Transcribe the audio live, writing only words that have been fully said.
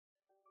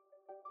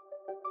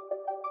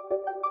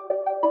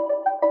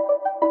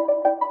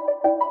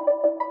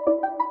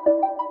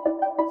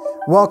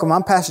Welcome,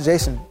 I'm Pastor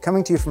Jason,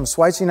 coming to you from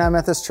Schweitzer United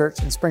Methodist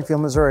Church in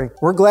Springfield, Missouri.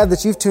 We're glad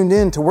that you've tuned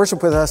in to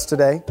worship with us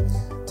today.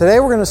 Today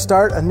we're going to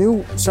start a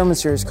new sermon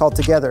series called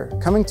Together,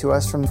 coming to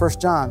us from 1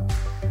 John.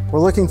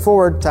 We're looking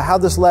forward to how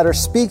this letter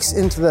speaks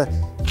into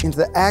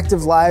the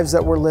active lives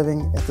that we're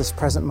living at this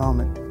present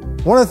moment.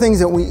 One of the things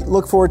that we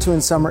look forward to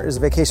in summer is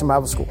Vacation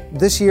Bible School.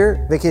 This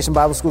year, Vacation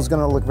Bible School is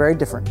going to look very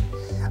different.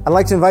 I'd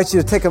like to invite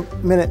you to take a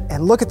minute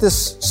and look at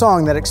this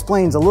song that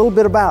explains a little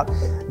bit about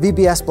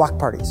VBS block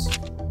parties.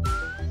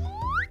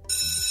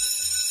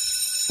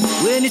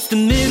 When it's the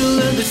middle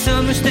of the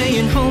summer,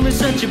 staying home is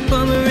such a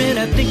bummer, and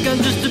I think I'm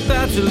just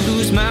about to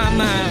lose my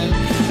mind.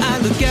 I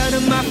look out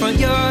of my front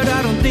yard,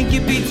 I don't think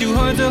it'd be too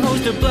hard to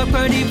host a block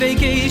party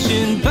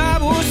vacation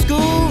Bible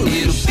school.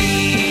 It'll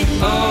be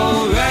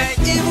alright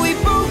if we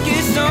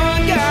focus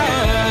on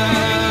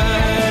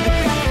God.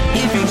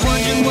 If you're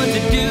wondering what to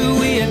do,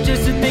 we have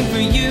just a thing for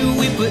you.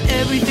 We put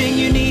everything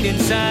you need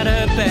inside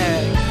a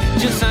bag.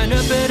 Just sign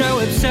up at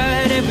our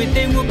website,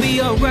 everything will be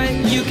alright.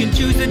 You can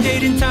choose the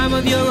date and time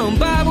of your own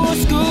Bible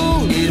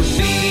school. It'll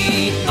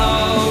be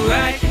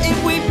alright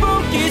if we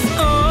focus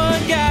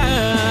on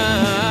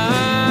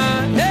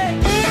God. Hey!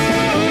 It'll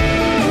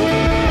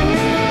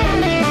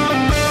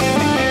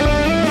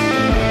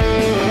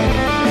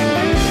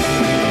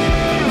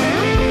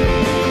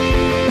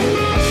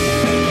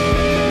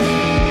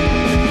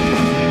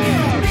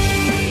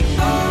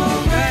be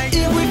alright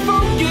if we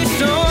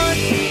focus on.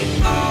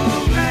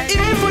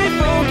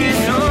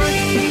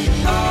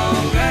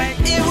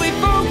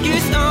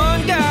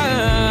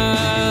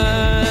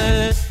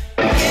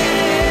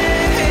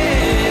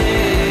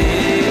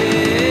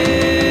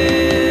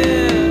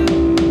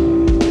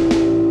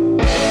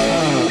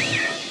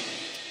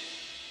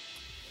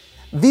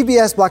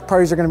 VBS block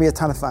parties are going to be a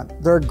ton of fun.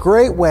 They're a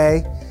great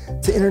way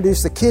to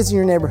introduce the kids in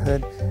your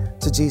neighborhood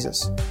to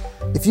Jesus.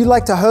 If you'd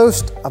like to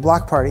host a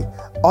block party,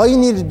 all you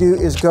need to do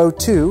is go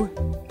to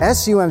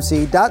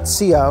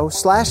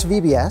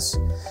sumc.co/VBS,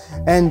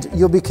 and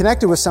you'll be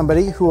connected with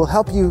somebody who will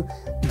help you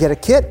get a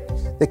kit.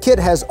 The kit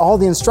has all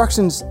the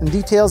instructions and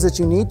details that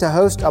you need to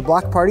host a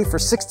block party for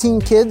 16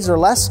 kids or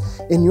less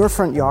in your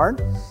front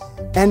yard.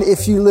 And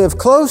if you live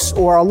close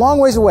or a long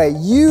ways away,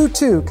 you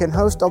too can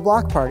host a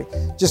block party.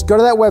 Just go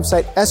to that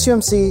website,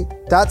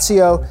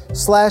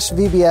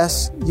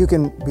 sumc.co/VBS. You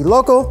can be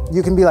local.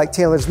 You can be like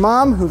Taylor's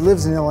mom who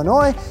lives in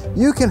Illinois.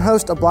 You can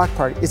host a block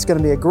party. It's going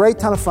to be a great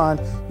ton of fun.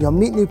 You'll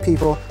meet new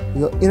people.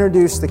 You'll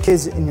introduce the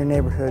kids in your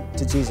neighborhood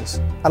to Jesus.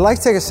 I'd like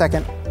to take a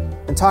second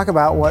and talk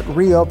about what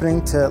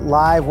reopening to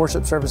live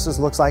worship services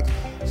looks like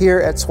here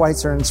at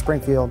Schweitzer in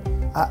Springfield.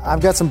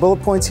 I've got some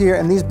bullet points here,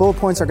 and these bullet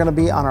points are going to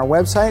be on our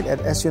website at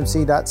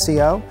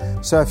sumc.co.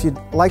 So if you'd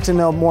like to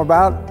know more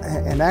about,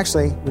 and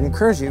actually we'd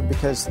encourage you,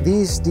 because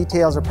these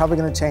details are probably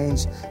going to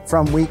change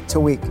from week to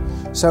week.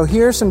 So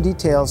here are some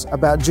details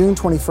about June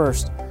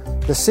 21st.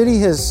 The city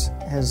has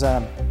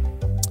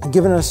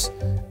given us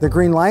the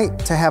green light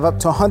to have up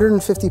to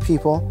 150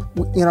 people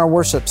in our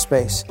worship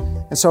space.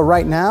 And so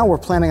right now we're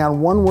planning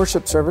on one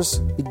worship service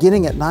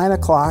beginning at 9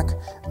 o'clock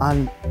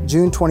on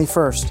June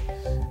 21st.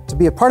 To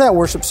be a part of that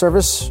worship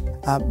service,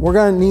 we're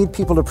going to need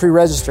people to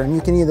pre-register. And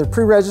you can either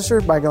pre-register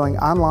by going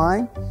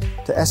online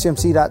to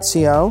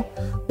sumc.co,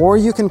 or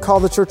you can call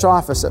the church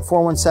office at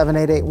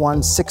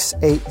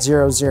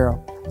 417-881-6800.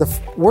 The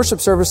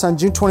worship service on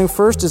June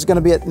 21st is going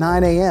to be at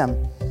 9 a.m.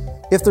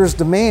 If there's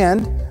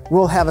demand,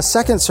 we'll have a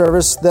second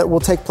service that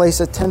will take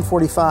place at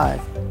 10:45.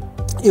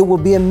 It will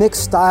be a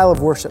mixed style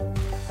of worship,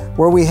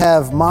 where we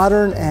have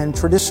modern and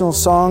traditional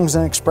songs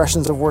and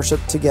expressions of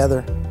worship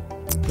together.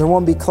 There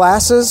won't be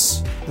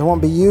classes, there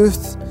won't be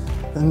youth,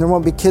 and there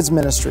won't be kids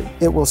ministry.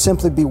 It will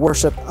simply be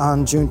worship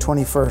on June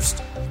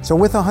 21st. So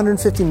with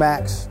 150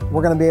 max,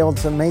 we're going to be able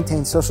to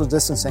maintain social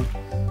distancing.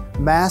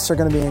 Masks are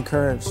going to be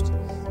encouraged.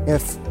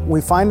 If we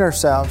find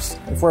ourselves,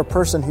 if we're a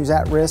person who's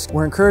at risk,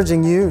 we're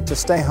encouraging you to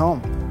stay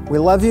home. We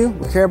love you,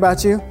 we care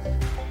about you,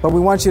 but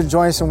we want you to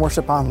join us in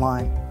worship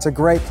online. It's a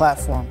great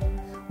platform.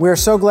 We are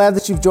so glad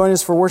that you've joined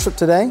us for worship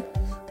today.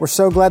 We're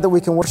so glad that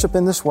we can worship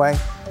in this way.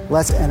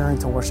 Let's enter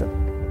into worship.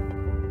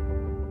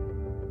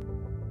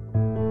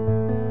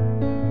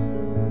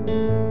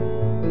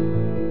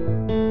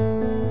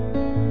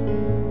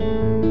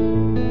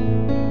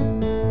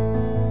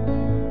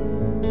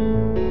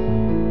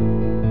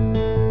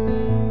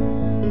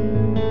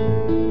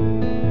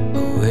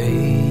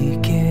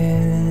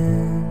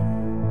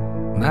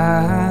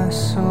 My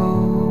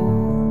soul,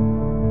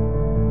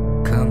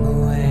 come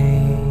awake.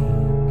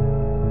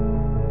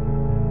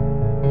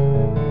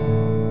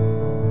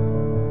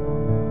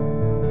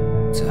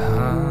 To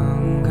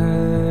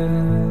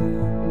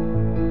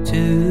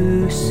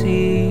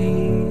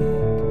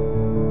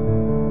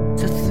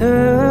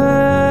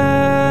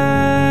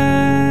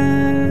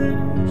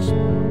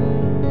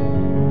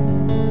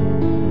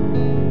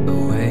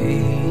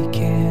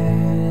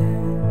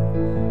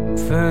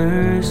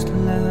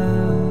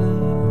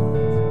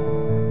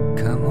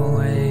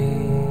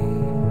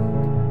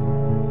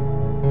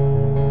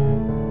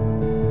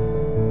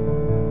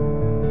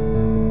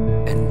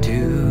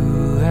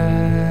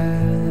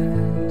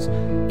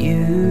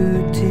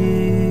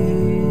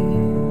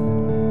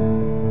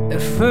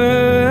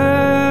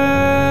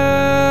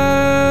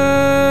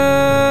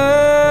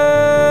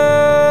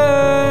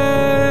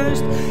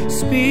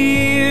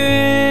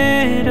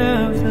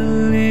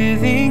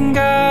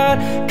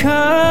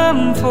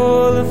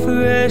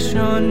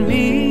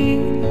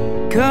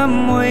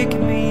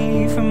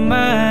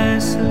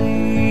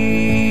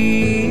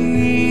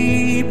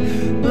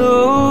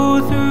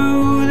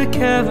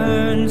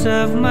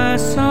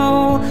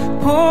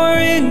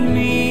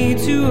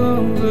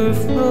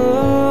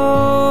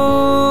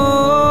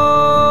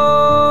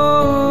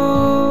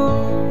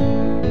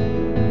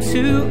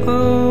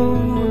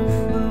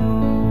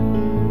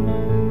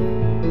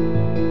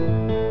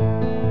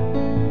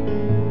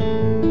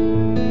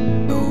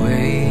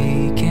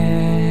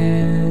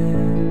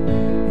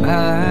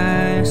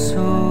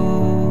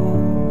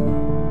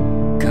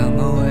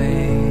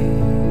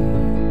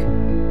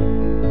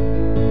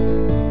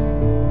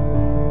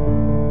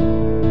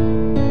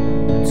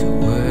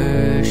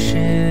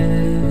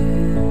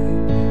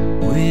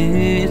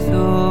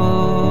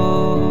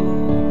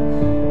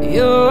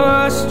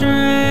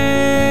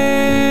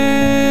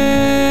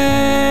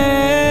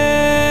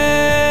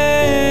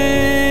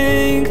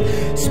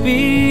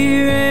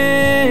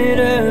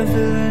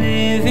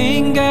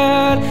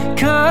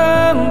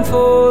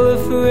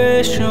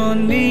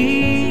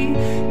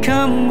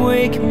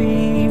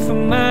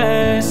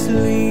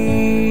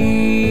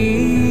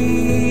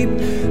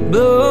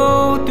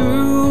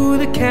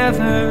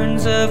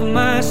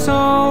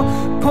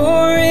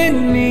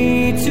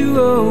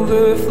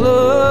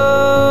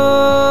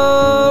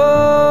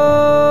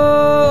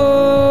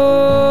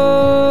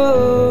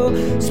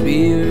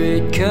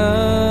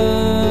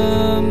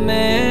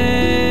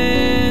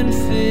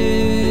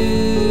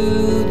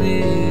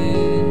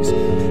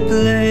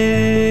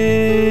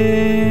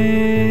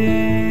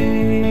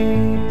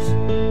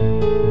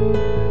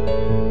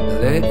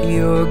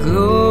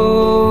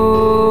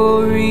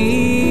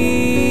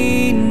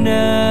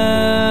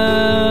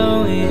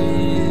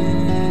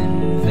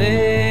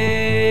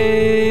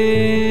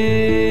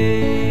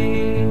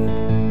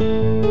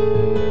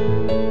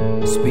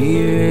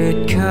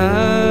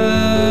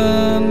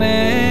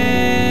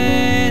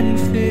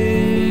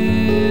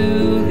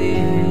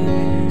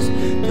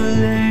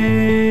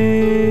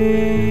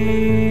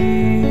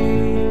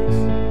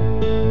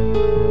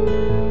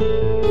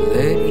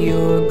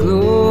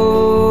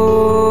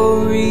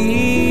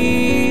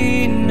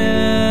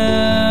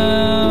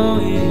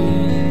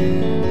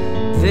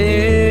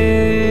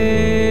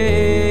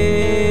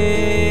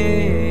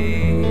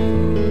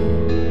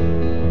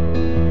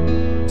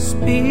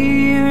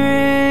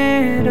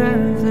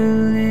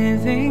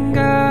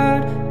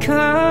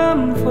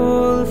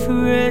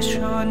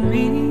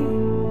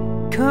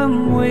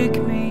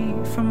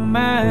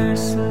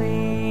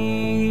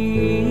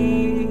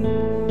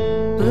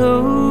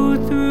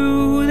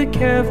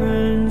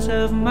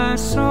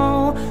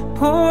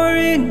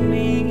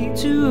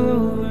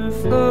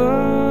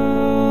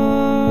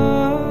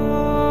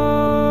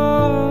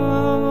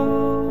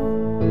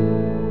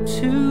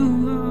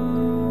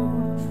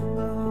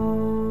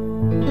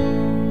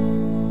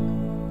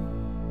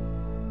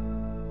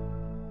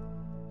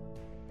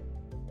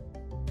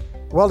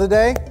Well,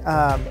 today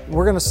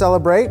we're going to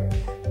celebrate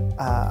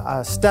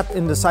a step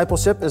in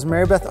discipleship as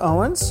Mary Beth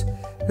Owens,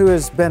 who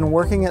has been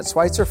working at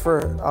Schweitzer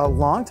for a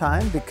long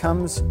time,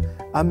 becomes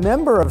a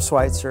member of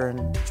Schweitzer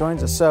and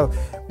joins us. So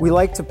we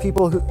like to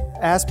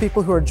ask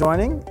people who are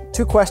joining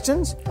 2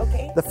 questions.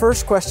 Okay. The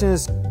first question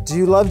is, do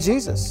you love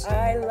Jesus?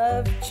 I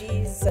love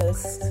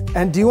Jesus.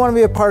 And do you want to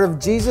be a part of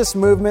Jesus'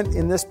 movement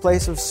in this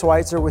place of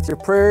Schweitzer with your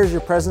prayers,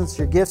 your presence,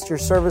 your gifts, your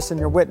service, and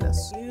your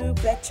witness? You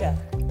betcha.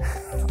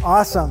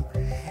 Awesome.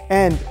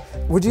 And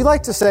would you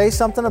like to say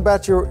something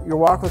about your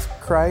walk with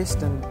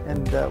Christ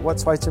and what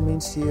Schweitzer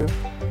means to you?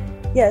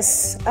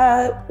 Yes.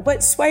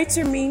 What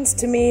Schweitzer means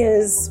to me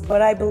is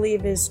what I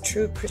believe is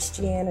true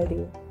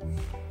Christianity.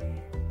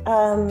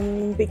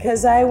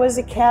 Because I was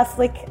a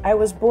Catholic, I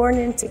was born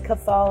into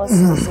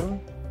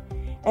Catholicism.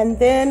 And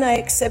then I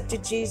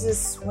accepted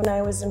Jesus when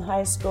I was in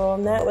high school,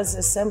 and that was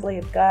Assembly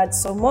of God.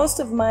 So most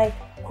of my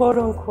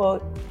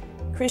quote-unquote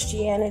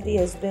Christianity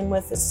has been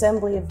with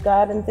Assembly of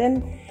God. And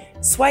then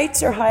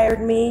Schweitzer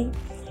hired me,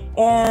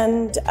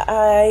 and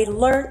I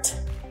learned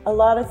a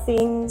lot of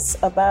things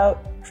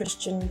about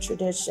Christian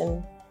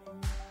tradition.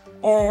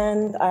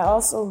 And I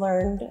also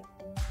learned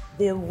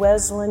the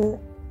Wesleyan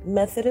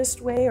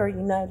Methodist way, or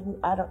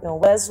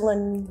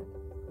Wesleyan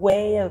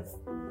way of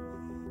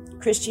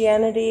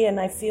Christianity, and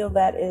I feel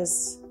that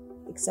is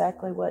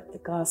exactly what the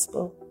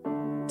gospel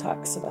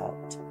talks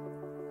about.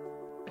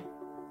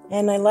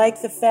 And I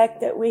like the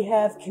fact that we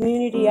have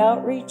community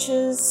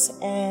outreaches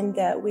and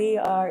that we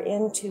are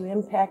into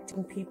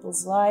impacting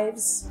people's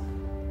lives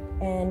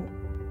and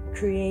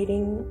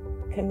creating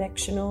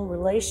connectional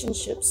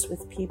relationships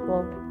with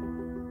people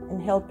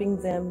and helping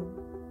them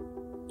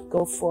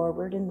go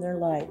forward in their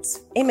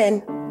lives.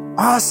 Amen.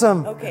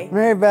 Awesome. Okay.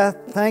 Mary Beth,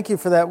 thank you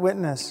for that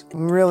witness.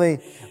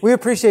 We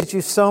appreciate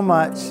you so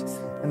much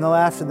and the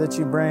laughter that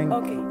you bring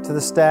to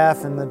the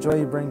staff and the joy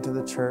you bring to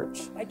the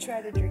church. I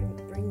try to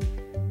bring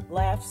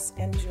laughs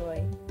and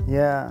joy.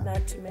 Yeah.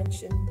 Not to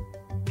mention,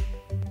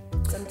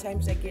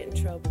 sometimes I get in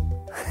trouble.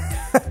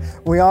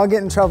 We all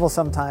get in trouble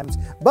sometimes.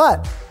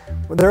 But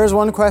there is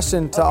one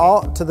question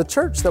to the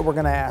church that we're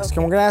going to ask.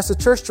 And we're going to ask the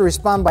church to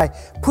respond by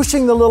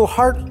pushing the little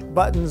heart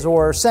buttons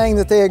or saying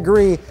that they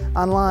agree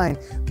online.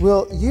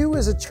 Will you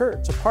as a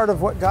church, a part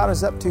of what God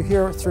is up to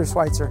here through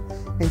Schweitzer,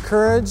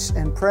 encourage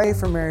and pray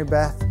for Mary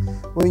Beth?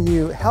 Will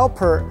you help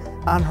her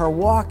on her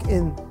walk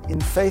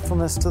in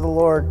faithfulness to the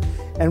Lord?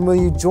 And will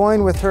you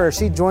join with her?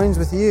 She joins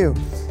with you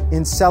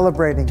in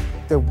celebrating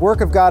the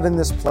work of God in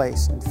this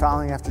place and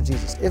following after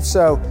Jesus. If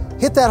so,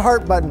 hit that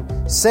heart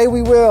button. Say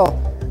we will.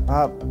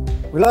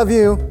 We love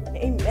you.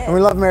 Amen. And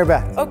we love Mary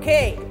Beth.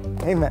 Okay.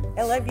 Amen.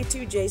 I love you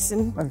too,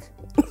 Jason.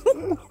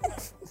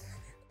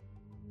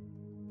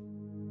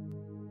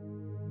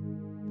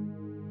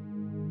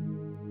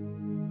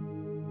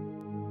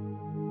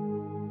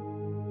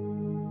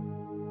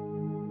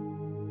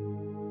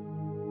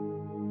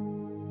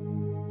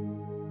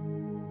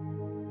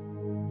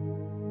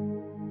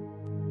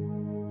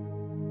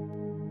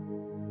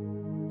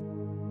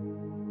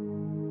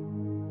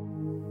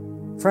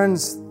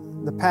 Friends,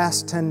 the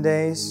past 10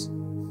 days,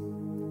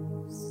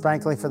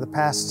 frankly, for the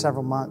past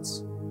several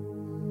months,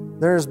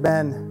 there has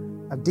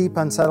been a deep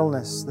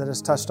unsettledness that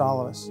has touched all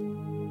of us.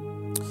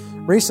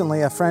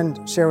 Recently, a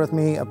friend shared with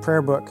me a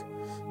prayer book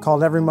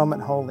called Every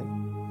Moment Holy.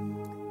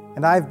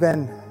 And I've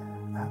been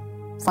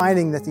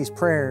finding that these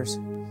prayers,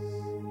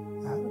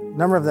 a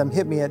number of them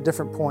hit me at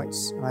different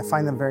points, and I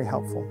find them very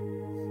helpful.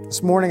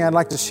 This morning, I'd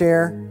like to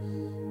share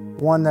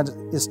one that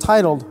is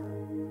titled,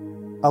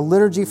 A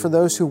Liturgy for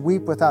Those Who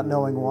Weep Without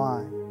Knowing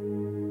Why.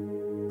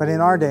 But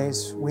in our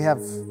days, we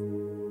have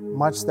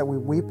much that we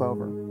weep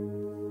over,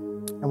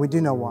 and we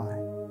do know why.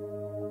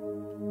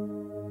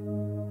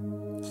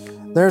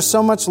 There is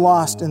so much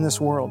lost in this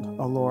world,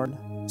 O Lord,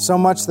 so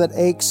much that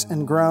aches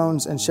and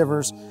groans and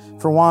shivers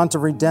for want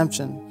of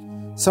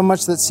redemption, so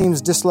much that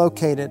seems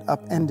dislocated,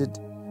 upended,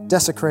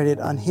 desecrated,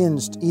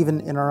 unhinged, even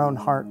in our own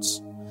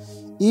hearts.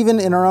 Even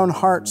in our own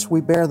hearts,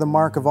 we bear the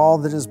mark of all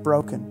that is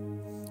broken.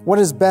 What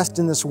is best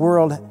in this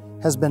world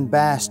has been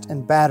bashed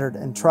and battered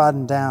and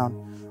trodden down.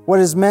 What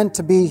is meant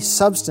to be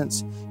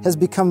substance has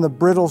become the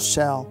brittle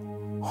shell,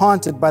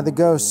 haunted by the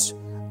ghosts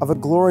of a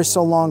glory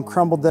so long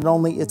crumbled that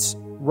only its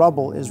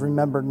rubble is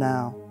remembered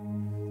now.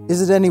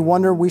 Is it any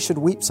wonder we should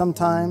weep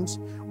sometimes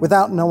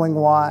without knowing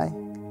why?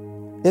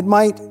 It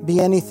might be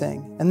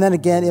anything, and then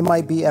again it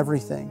might be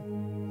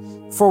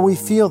everything. For we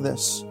feel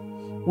this.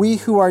 We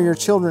who are your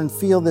children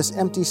feel this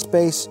empty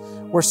space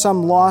where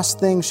some lost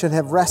thing should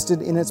have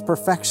rested in its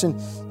perfection,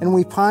 and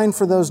we pine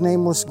for those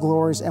nameless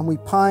glories, and we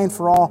pine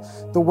for all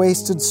the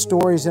wasted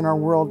stories in our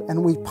world,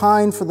 and we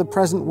pine for the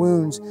present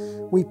wounds.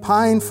 We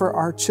pine for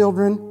our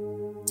children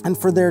and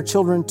for their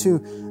children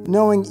too,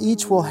 knowing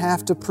each will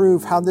have to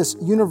prove how this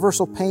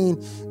universal pain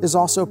is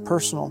also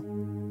personal.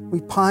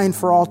 We pine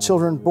for all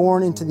children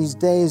born into these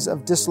days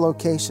of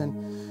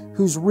dislocation,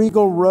 whose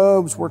regal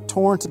robes were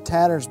torn to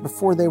tatters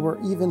before they were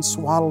even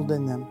swaddled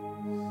in them.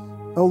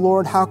 O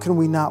Lord, how can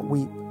we not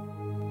weep?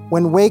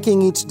 When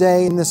waking each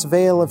day in this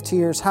vale of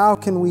tears, how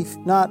can we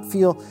not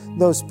feel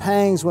those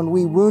pangs when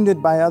we,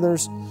 wounded by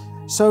others,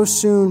 so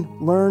soon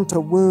learn to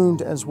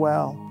wound as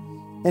well,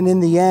 and in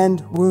the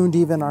end, wound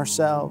even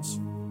ourselves?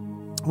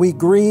 We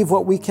grieve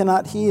what we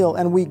cannot heal,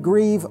 and we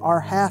grieve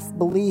our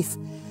half-belief,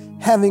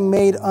 having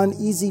made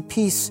uneasy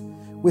peace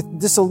with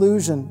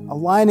disillusion,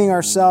 aligning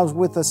ourselves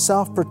with a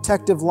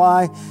self-protective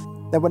lie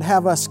that would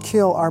have us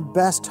kill our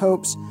best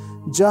hopes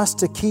just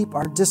to keep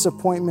our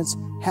disappointments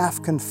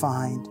half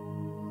confined.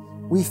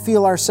 We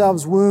feel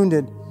ourselves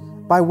wounded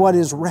by what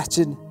is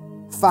wretched,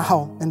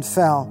 foul, and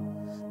fell,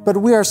 but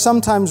we are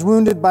sometimes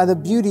wounded by the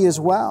beauty as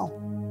well.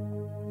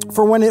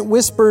 For when it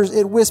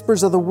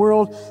whispers of the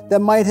world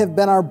that might have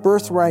been our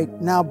birthright,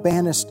 now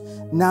banished,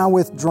 now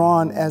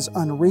withdrawn as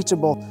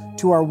unreachable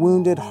to our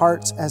wounded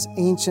hearts as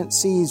ancient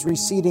seas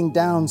receding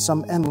down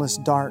some endless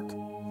dark.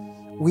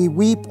 We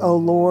weep, O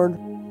Lord,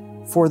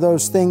 for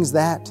those things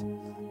that,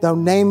 though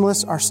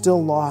nameless, are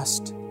still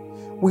lost.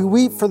 We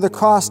weep for the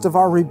cost of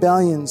our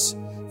rebellions,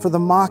 for the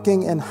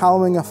mocking and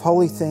hallowing of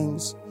holy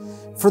things,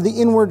 for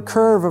the inward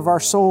curve of our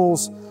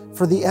souls,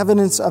 for the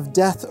evidence of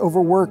death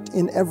overworked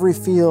in every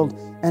field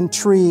and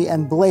tree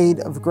and blade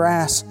of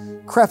grass,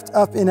 crept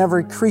up in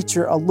every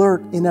creature,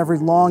 alert in every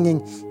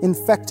longing,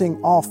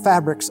 infecting all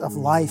fabrics of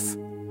life.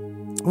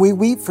 We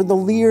weep for the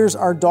leers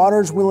our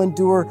daughters will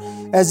endure,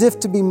 as if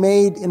to be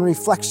made in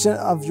reflection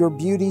of your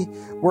beauty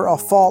were a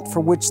fault for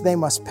which they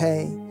must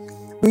pay.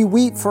 We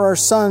weep for our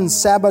sons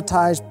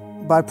sabotaged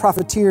by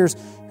profiteers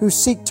who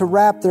seek to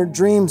wrap their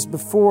dreams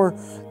before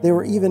they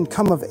were even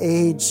come of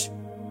age.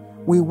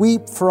 We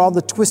weep for all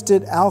the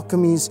twisted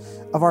alchemies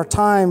of our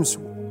times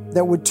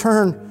that would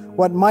turn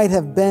what might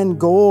have been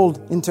gold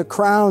into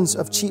crowns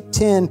of cheap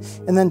tin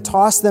and then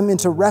toss them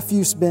into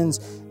refuse bins,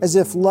 as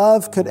if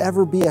love could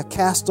ever be a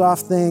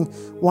cast-off thing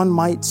one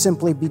might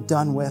simply be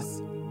done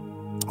with.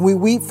 We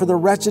weep for the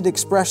wretched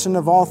expression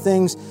of all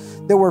things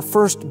that were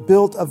first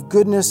built of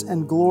goodness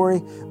and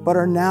glory, but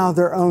are now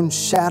their own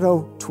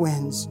shadow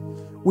twins.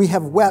 We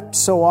have wept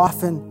so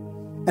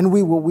often, and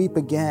we will weep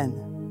again.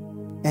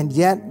 And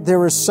yet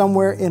there is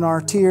somewhere in our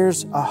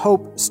tears a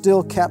hope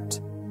still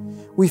kept.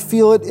 We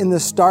feel it in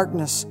this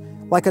darkness,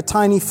 like a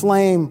tiny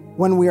flame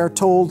when we are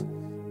told,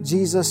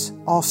 Jesus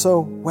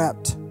also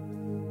wept.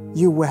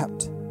 You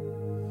wept.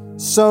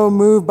 So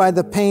moved by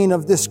the pain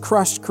of this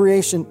crushed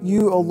creation,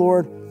 you, O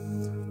Lord,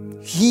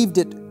 heaved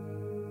it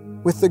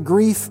with the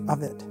grief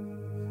of it.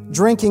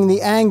 drinking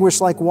the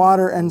anguish like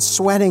water and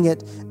sweating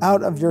it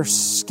out of your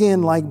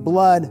skin like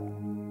blood?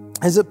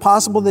 Is it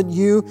possible that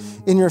you,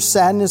 in your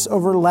sadness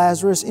over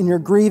Lazarus, in your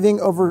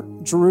grieving over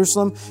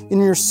Jerusalem,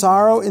 in your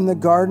sorrow in the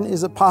garden,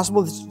 is it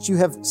possible that you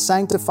have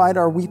sanctified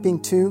our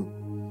weeping too?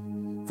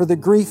 For the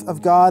grief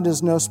of God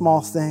is no small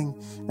thing,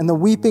 and the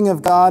weeping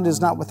of God is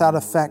not without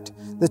effect.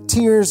 The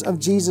tears of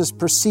Jesus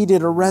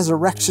preceded a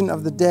resurrection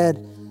of the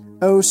dead.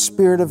 O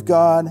Spirit of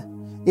God,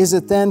 is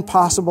it then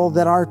possible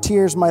that our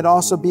tears might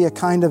also be a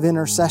kind of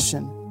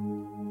intercession?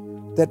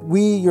 That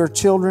we, your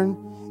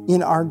children,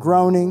 in our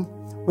groaning,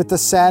 with the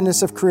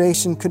sadness of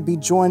creation, could be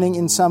joining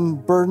in some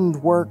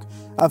burdened work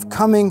of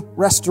coming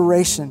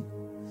restoration?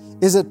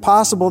 Is it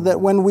possible that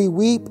when we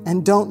weep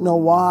and don't know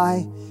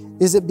why,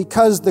 is it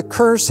because the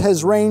curse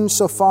has ranged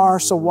so far,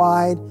 so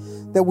wide,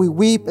 that we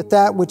weep at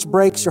that which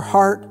breaks your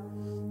heart,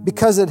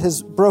 because it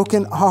has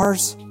broken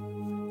ours,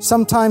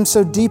 sometimes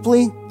so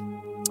deeply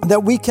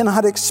that we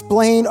cannot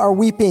explain our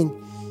weeping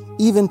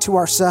even to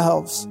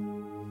ourselves?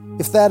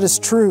 If that is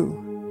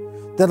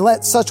true, then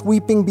let such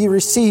weeping be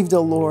received,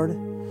 O Lord,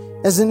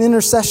 as an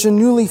intercession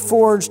newly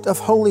forged of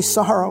holy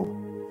sorrow.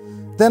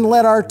 Then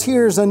let our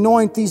tears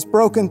anoint these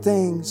broken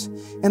things,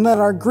 and let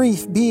our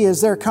grief be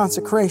as their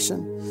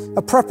consecration,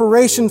 a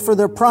preparation for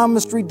their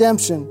promised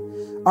redemption,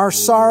 our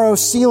sorrow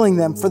sealing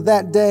them for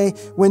that day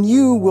when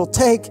you will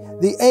take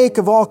the ache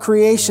of all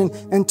creation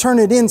and turn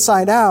it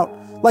inside out,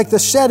 like the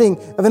shedding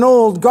of an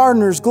old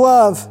gardener's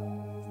glove.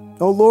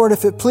 O Lord,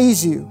 if it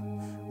please you,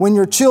 when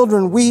your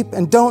children weep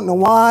and don't know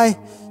why,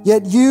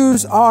 yet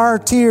use our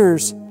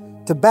tears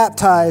to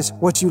baptize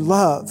what you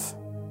love.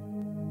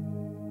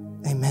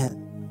 Amen.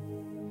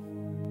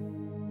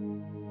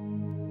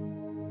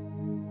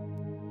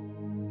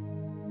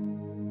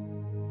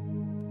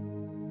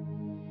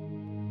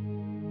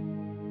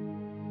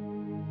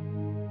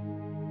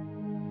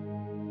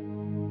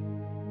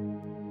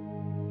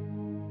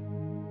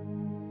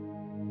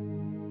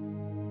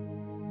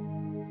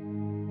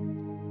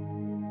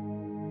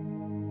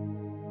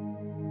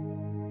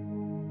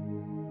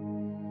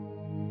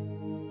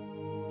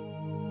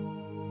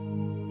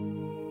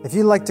 If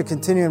you'd like to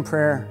continue in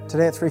prayer,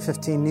 today at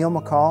 3:15, Neil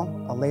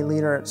McCall, a lay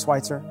leader at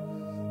Schweitzer,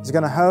 is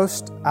going to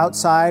host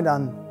outside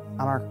on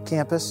our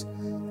campus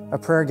a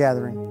prayer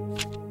gathering,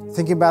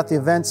 thinking about the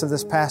events of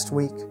this past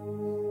week.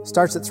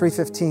 Starts at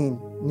 3:15.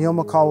 Neil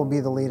McCall will be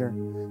the leader.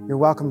 You're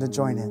welcome to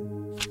join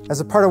in.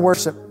 As a part of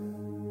worship,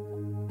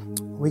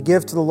 we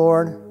give to the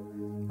Lord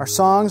our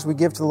songs, we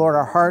give to the Lord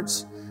our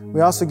hearts.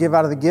 We also give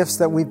out of the gifts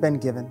that we've been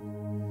given.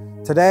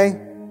 Today,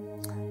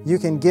 you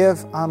can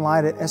give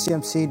online at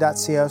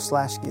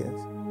semc.co/give.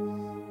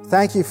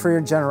 Thank you for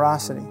your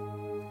generosity.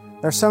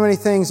 There are so many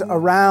things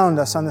around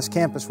us on this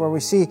campus where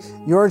we see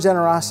your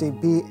generosity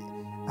be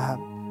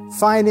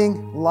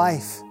finding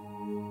life.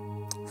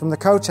 From the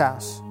Coach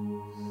House,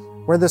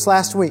 where this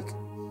last week,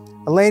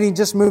 a lady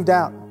just moved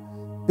out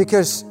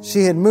because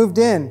she had moved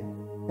in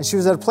and she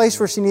was at a place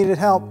where she needed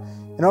help.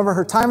 And over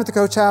her time at the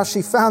Coach House,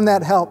 she found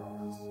that help.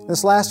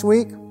 This last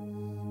week,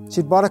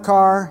 she'd bought a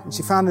car and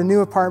she found a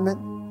new apartment.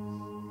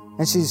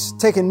 And she's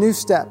taken new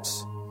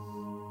steps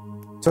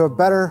to a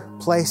better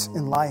place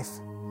in life.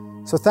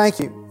 So thank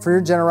you for your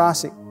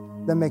generosity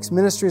that makes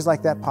ministries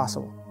like that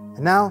possible.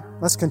 And now,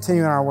 let's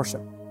continue in our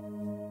worship.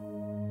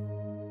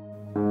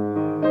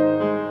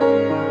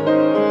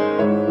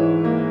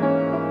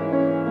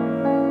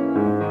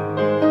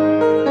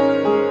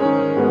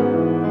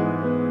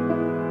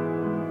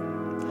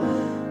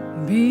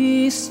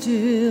 Be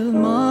still,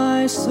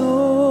 my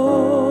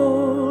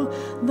soul,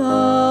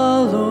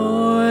 the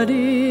Lord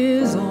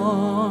is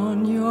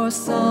on your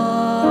side.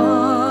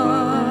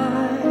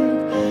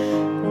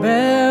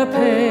 Bear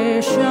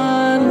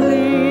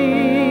patiently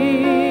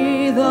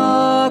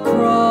the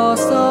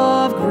cross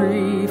of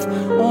grief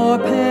or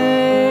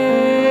pain.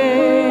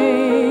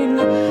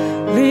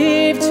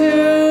 Leave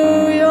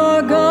to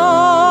your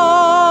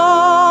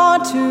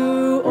God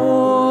to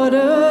order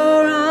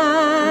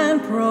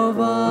and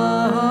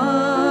provide.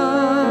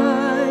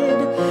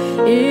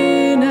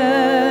 In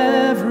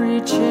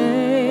every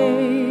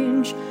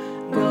change,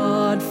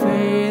 God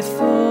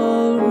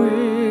faithful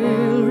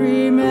will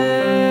remain.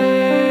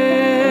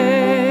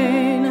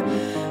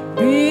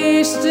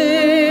 Be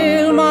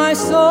still, my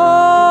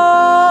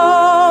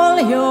soul,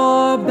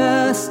 your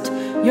best,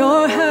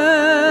 your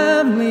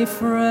heavenly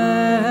friend,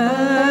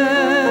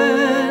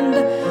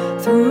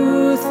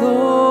 through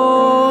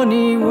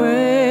thorny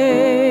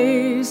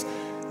ways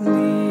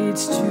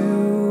leads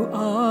to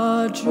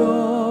a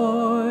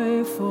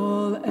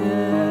joyful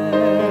end.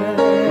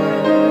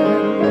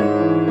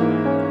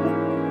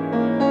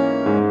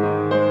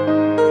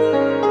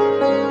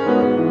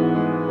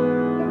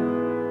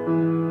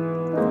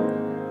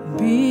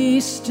 Be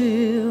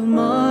still,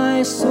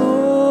 my soul,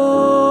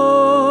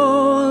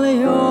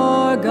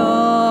 your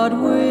God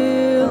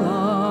will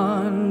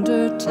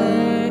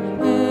undertake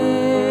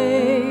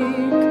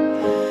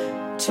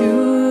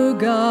to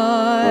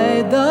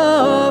guide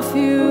the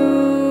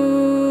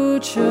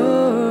future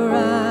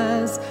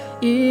as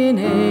in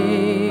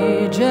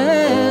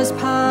ages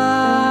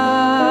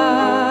past.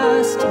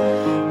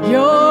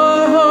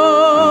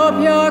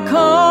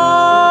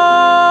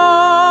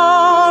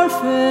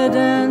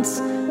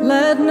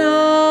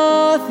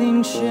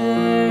 nothing shake,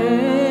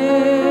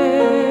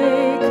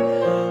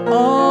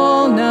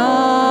 all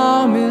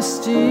now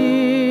mysterious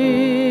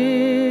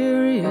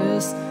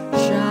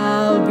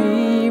shall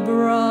be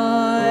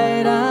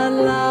bright at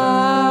last.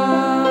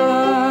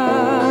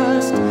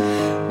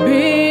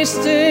 Be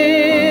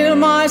still,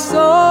 my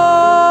soul,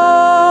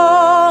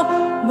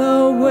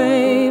 the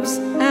waves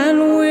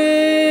and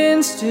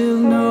winds still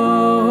know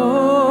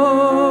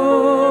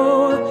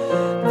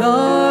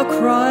the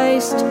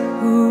Christ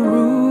who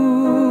ruled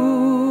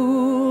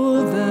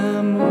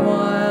them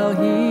while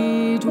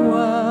he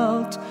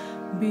dwelt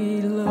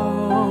below.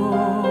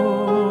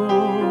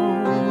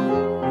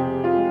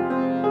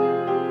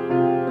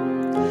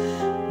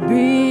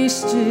 Be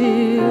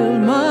still,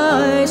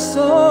 my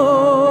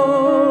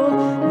soul,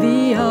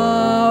 the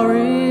hour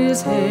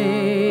is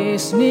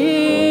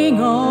hastening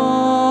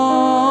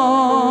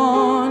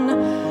on,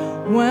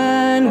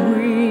 when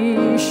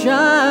we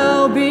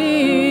shall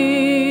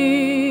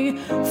be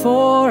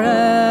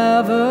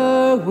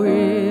forever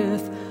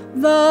with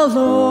the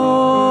Lord.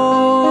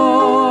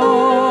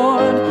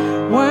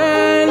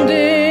 When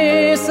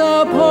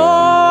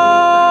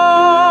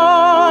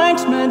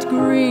disappointment,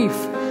 grief,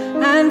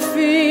 and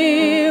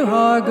fear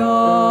are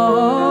gone,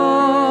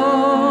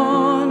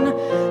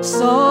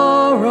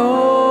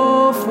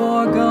 sorrow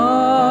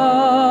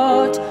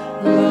forgot,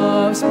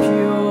 love's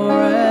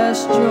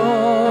purest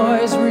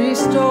joys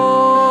restored.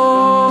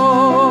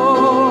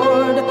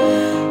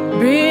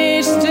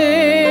 Be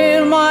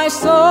still, my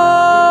soul,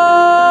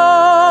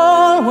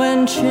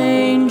 when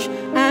change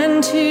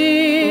and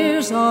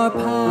tears are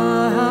past,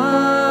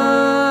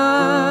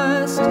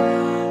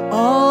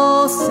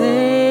 all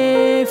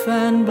safe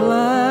and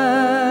blessed,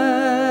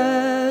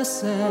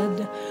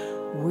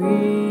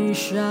 we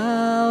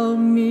shall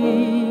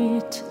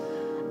meet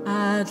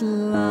at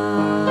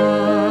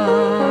last.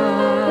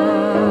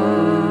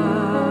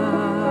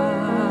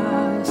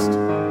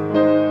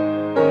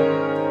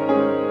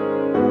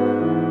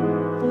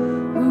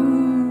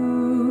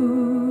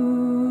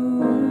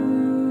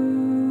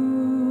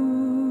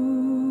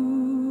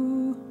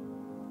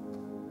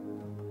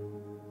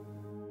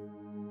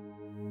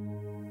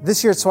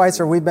 This year at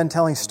Schweitzer, we've been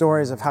telling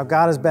stories of how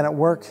God has been at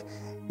work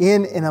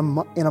in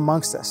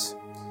amongst us.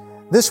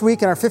 This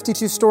week in our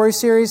 52 Story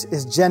series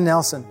is Jen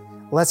Nelson.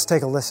 Let's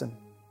take a listen.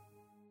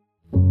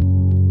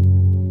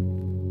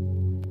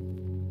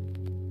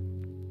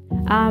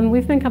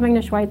 We've been coming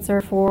to Schweitzer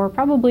for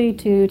probably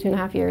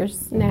 2.5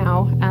 years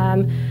now.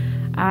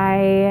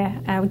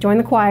 I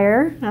joined the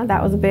choir.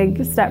 That was a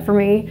big step for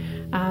me.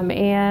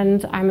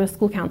 And I'm a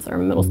school counselor,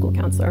 I'm a middle school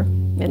counselor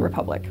in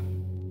Republic.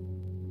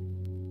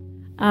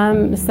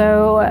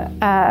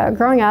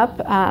 Growing up,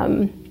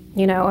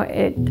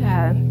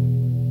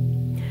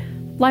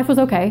 life was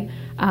okay.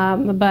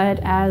 But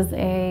as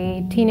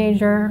a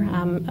teenager,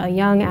 a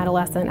young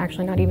adolescent,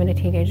 actually not even a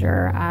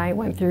teenager, I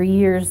went through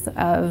years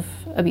of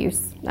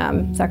abuse,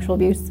 sexual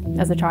abuse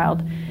as a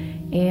child.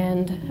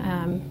 And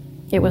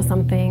it was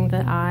something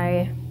that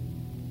I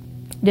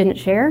didn't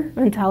share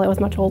until I was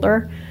much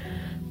older.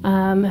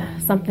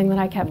 Something that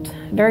I kept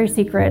very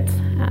secret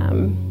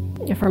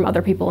from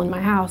other people in my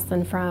house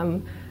and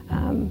from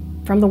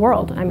the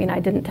world. I mean, I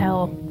didn't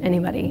tell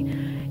anybody.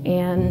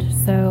 And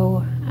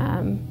so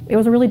it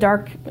was a really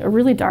dark,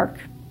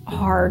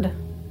 hard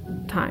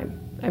time.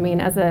 I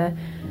mean, as a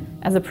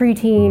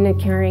preteen,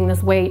 carrying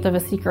this weight of a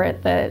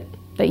secret that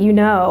you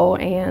know,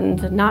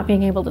 and not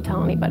being able to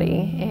tell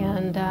anybody,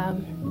 and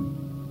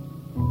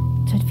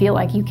to feel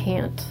like you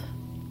can't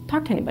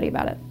talk to anybody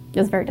about it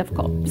is very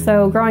difficult.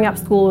 So growing up,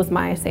 school was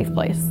my safe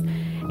place.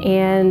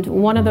 And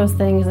one of those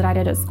things that I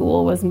did at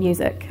school was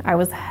music. I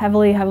was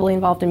heavily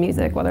involved in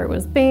music, whether it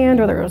was band,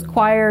 whether it was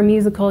choir,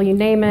 musical, you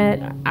name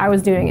it, I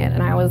was doing it.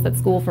 And I was at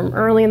school from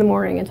early in the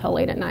morning until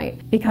late at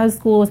night. Because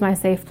school was my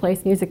safe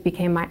place, music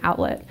became my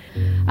outlet.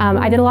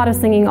 I did a lot of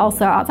singing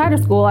also outside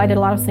of school. I did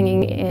a lot of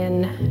singing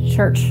in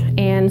church.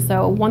 And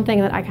so one thing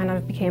that I kind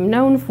of became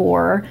known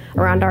for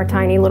around our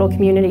tiny little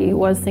community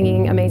was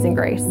singing Amazing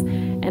Grace.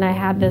 And I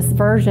had this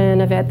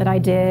version of it that I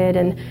did,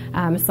 and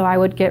so I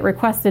would get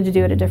requested to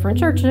do it at different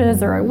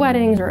churches or at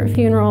weddings or at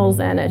funerals,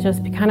 and it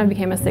just kind of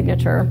became a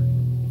signature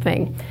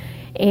thing.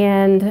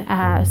 And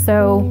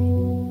so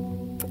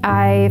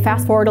I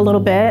fast forward a little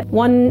bit.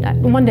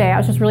 One day I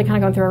was just really kind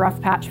of going through a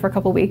rough patch for a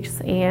couple weeks,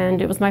 and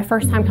it was my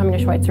first time coming to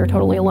Schweitzer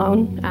totally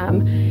alone.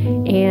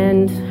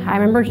 And I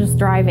remember just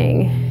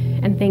driving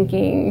and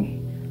thinking,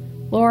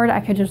 Lord, I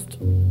could just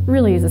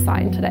really use a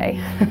sign today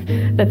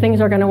that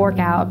things are going to work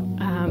out,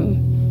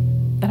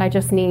 that I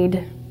just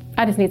need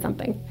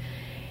something.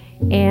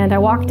 And I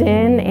walked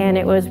in, and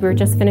we were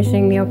just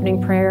finishing the opening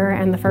prayer,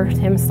 and the first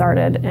hymn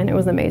started, and it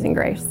was Amazing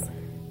Grace.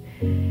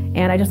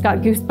 And I just got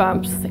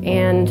goosebumps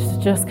and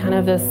just kind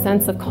of this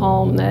sense of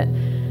calm that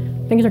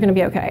things are going to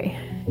be okay.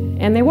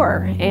 And they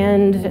were.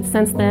 And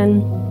since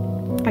then,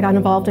 I got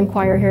involved in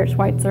choir here at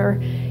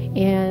Schweitzer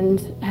and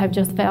have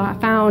just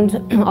found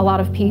a lot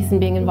of peace in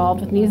being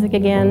involved with music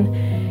again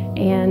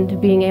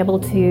and being able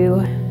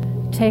to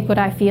take what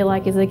I feel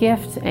like is a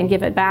gift and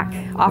give it back,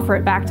 offer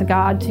it back to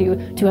God,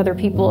 to other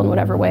people in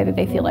whatever way that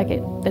they feel like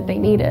that they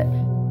need it.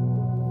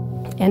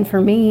 And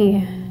for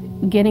me,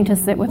 getting to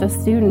sit with a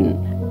student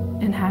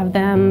and have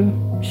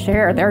them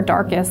share their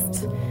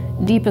darkest,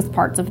 deepest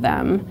parts of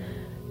them,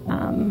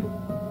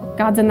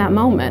 God's in that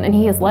moment, and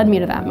He has led me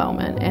to that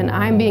moment, and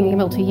I'm being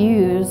able to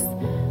use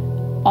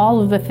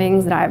all of the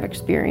things that I've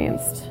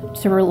experienced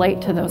to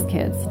relate to those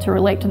kids, to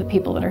relate to the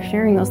people that are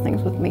sharing those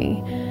things with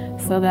me,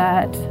 so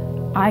that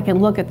I can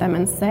look at them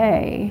and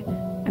say,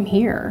 I'm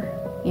here.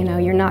 You know,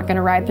 you're not going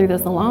to ride through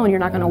this alone. You're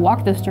not going to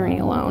walk this journey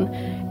alone.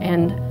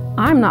 And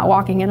I'm not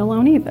walking it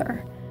alone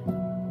either.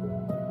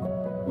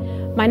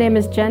 My name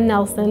is Jen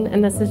Nelson,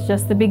 and this is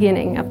just the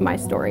beginning of my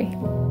story.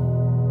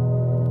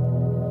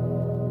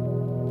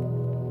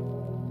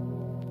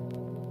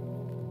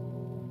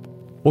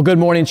 Well, good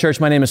morning, church.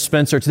 My name is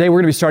Spencer. Today we're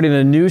going to be starting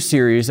a new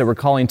series that we're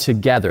calling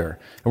Together.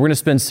 And we're going to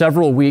spend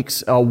several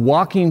weeks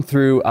walking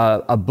through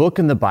a book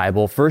in the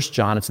Bible, 1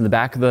 John. It's in the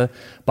back of the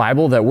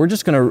Bible that we're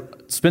just going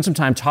to spend some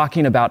time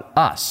talking about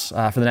us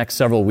for the next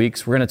several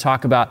weeks. We're going to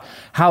talk about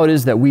how it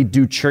is that we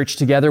do church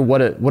together,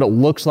 what it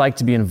looks like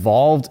to be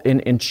involved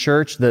in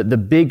church, the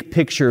big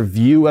picture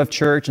view of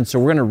church. And so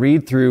we're going to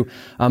read through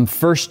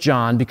 1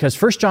 John,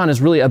 because 1 John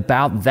is really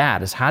about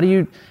that, is how do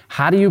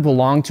you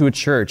belong to a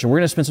church? And we're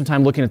going to spend some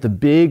time looking at the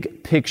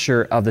big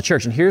picture of the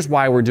church. And here's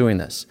why we're doing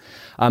this.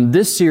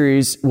 This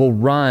series will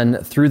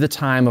run through the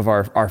time of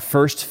our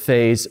first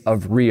phase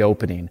of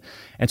reopening.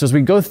 And so as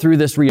we go through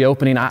this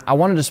reopening, I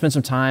wanted to spend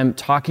some time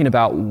talking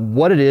about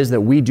what it is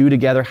that we do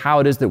together, how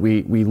it is that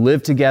we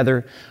live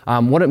together,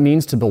 what it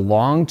means to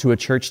belong to a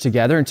church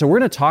together. And so we're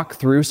going to talk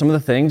through some of the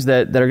things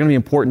that are going to be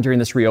important during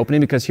this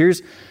reopening, because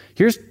here's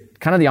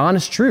kind of the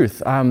honest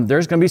truth.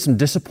 There's going to be some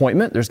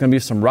disappointment. There's going to be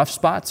some rough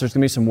spots. There's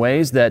going to be some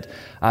ways that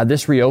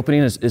this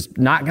reopening is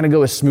not going to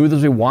go as smooth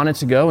as we want it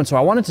to go. And so I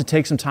wanted to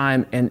take some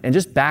time and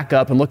just back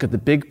up and look at the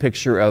big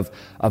picture of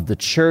the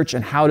church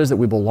and how it is that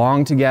we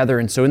belong together.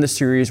 And so in this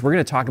series, we're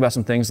going to talk about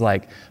some things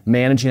like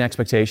managing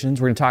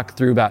expectations. We're going to talk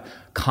through about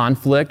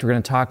conflict. We're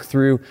going to talk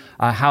through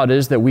how it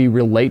is that we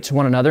relate to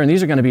one another. And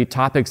these are going to be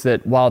topics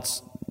that, while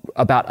it's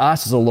about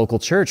us as a local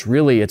church,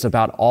 really it's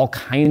about all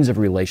kinds of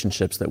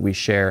relationships that we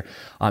share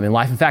in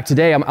life. In fact,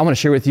 today I'm going to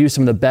share with you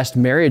some of the best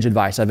marriage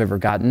advice I've ever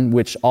gotten,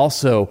 which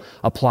also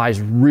applies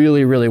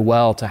really, really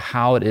well to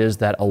how it is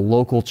that a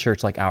local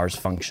church like ours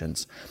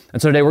functions.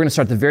 And so today we're going to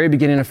start at the very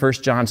beginning of 1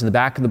 John. It's in the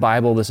back of the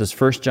Bible. This is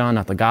 1 John,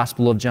 not the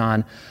Gospel of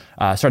John.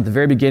 Start at the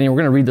very beginning. We're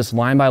going to read this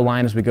line by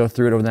line as we go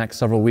through it over the next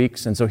several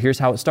weeks. And so here's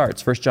how it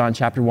starts. 1 John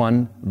chapter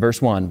 1,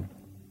 verse 1.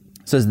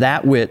 It says,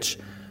 "That which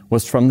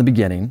was from the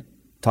beginning,"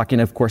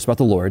 talking, of course, about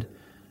the Lord,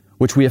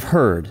 "which we have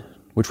heard,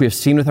 which we have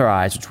seen with our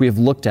eyes, which we have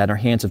looked at, and our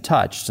hands have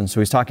touched." And so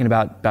he's talking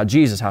about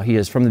Jesus, how he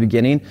is from the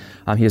beginning.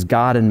 He is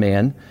God and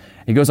man.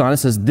 He goes on and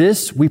says,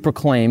 "This we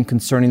proclaim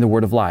concerning the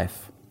word of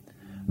life.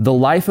 The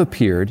life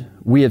appeared,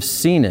 we have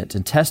seen it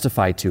and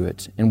testified to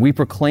it, and we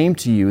proclaim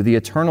to you the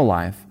eternal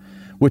life,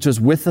 which was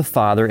with the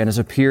Father and has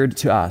appeared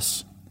to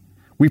us.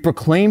 We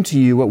proclaim to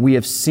you what we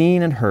have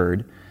seen and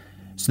heard,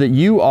 so that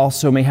you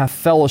also may have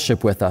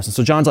fellowship with us." And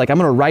so John's like, I'm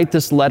going to write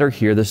this letter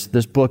here, this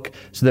book,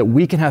 so that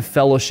we can have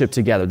fellowship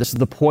together. This is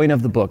the point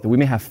of the book, that we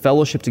may have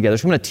fellowship together.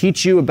 So I'm going to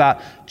teach you about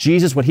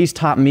Jesus, what he's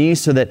taught me,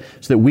 so that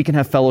we can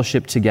have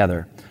fellowship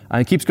together.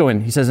 He keeps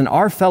going. He says, "And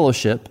our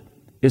fellowship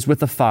is with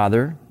the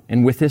Father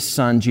and with his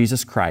Son,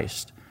 Jesus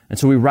Christ. And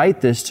so we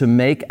write this to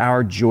make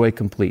our joy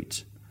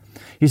complete."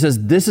 He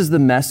says, "This is the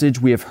message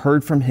we have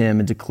heard from him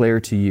and declare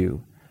to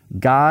you.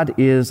 God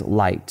is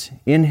light.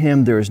 In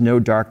him there is no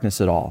darkness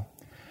at all.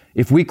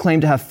 If we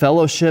claim to have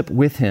fellowship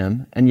with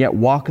him and yet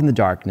walk in the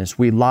darkness,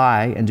 we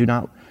lie and do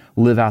not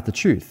live out the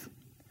truth.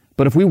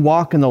 But if we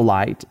walk in the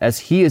light as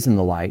he is in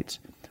the light,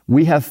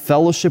 we have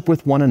fellowship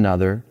with one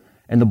another,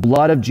 and the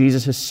blood of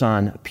Jesus, his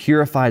Son,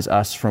 purifies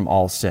us from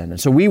all sin." And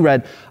so we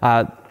read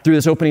through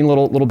this opening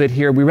little bit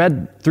here, we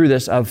read through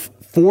this of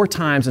 4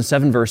 times in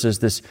 7 verses,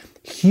 this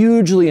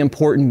hugely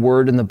important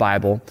word in the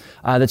Bible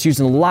that's used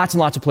in lots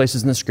and lots of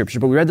places in the Scripture.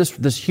 But we read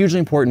this hugely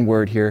important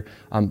word here,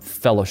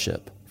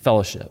 fellowship.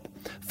 Fellowship.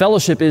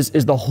 Fellowship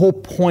is the whole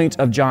point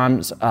of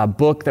John's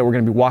book that we're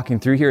going to be walking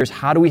through here, is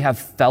how do we have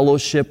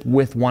fellowship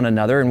with one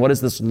another, and what does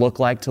this look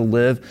like to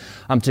live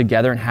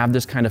together and have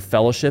this kind of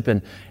fellowship?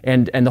 And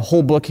the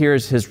whole book here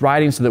is his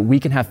writing so that we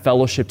can have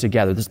fellowship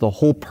together. This is the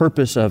whole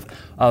purpose of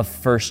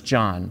 1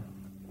 John.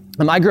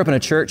 I grew up in a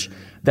church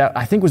that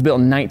I think was built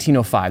in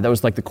 1905. That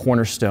was like the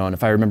cornerstone,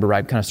 if I remember right.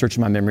 I'm kind of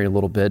searching my memory a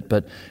little bit,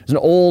 but it was an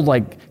old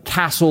like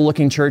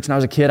castle-looking church. When I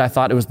was a kid, I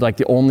thought it was like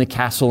the only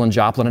castle in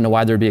Joplin. I don't know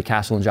why there'd be a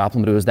castle in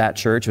Joplin, but it was that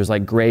church. It was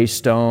like gray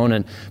stone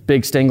and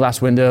big stained glass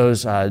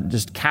windows,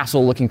 just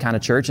castle-looking kind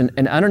of church. And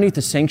underneath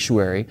the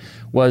sanctuary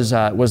was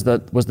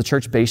the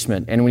church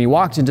basement. And when you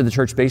walked into the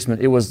church basement,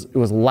 it was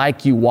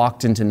like you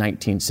walked into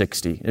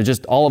 1960. It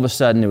just all of a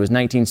sudden it was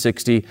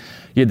 1960.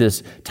 You had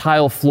this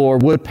tile floor,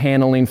 wood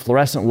paneling,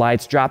 fluorescent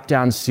lights,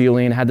 drop-down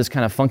ceiling, had this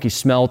kind of funky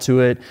smell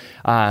to it,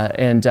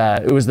 and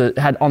it was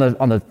had on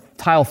the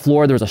tile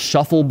floor. There was a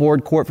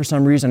shuffleboard court for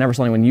some reason. I never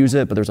saw anyone use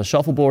it, but there was a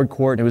shuffleboard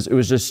court. And it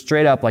was just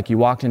straight up like you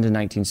walked into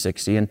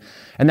 1960.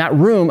 And that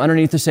room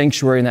underneath the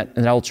sanctuary in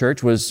that old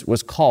church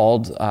was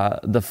called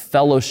the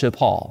Fellowship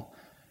Hall.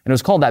 And it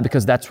was called that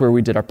because that's where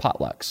we did our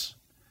potlucks.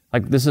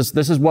 Like this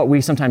is what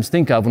we sometimes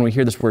think of when we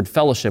hear this word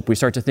fellowship. We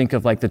start to think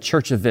of like the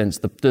church events,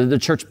 the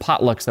church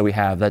potlucks that we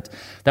have. That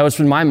was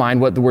in my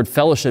mind what the word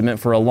fellowship meant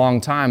for a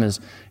long time is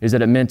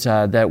that it meant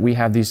that we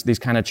have these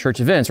kind of church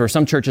events. Or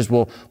some churches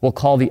will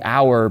call the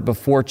hour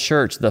before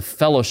church the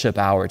fellowship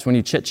hour. It's when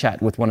you chit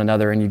chat with one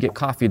another and you get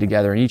coffee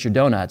together and eat your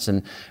donuts.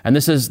 And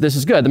this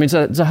is good. I mean,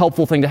 it's a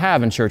helpful thing to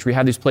have in church. We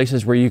have these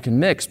places where you can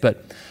mix.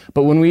 But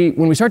when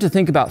we start to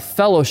think about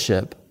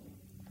fellowship,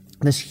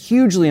 this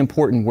hugely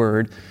important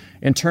word,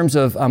 in terms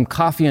of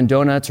coffee and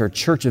donuts or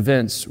church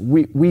events,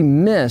 we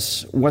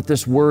miss what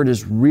this word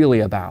is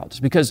really about.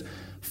 Because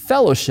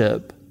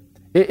fellowship,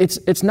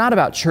 it's not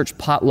about church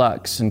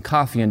potlucks and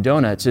coffee and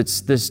donuts.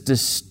 It's this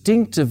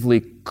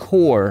distinctively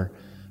core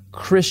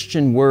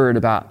Christian word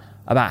about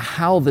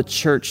how the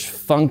church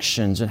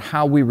functions and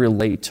how we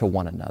relate to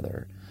one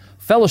another.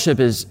 Fellowship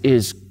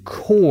is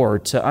core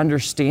to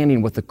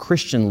understanding what the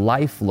Christian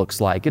life looks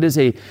like. It is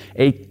a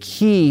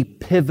key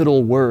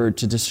pivotal word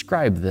to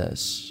describe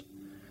this.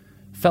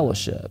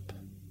 Fellowship.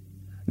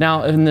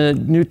 Now, in the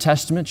New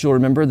Testament, you'll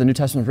remember the New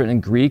Testament is written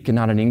in Greek and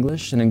not in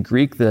English. And in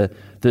Greek, the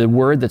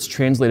word that's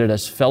translated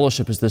as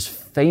fellowship is this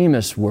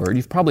famous word.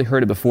 You've probably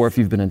heard it before if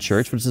you've been in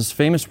church, but it's this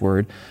famous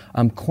word,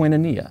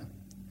 koinonia.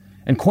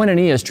 And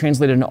koinonia is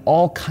translated in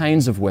all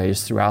kinds of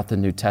ways throughout the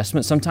New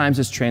Testament. Sometimes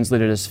it's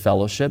translated as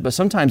fellowship, but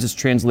sometimes it's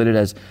translated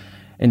as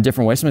in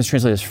different ways. Sometimes it's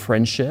translated as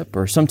friendship,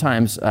 or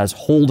sometimes as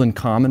hold in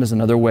common is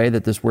another way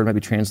that this word might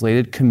be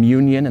translated.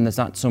 Communion, and that's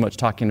not so much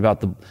talking about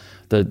the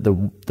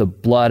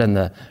blood and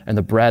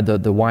the bread,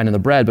 the wine and the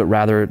bread, but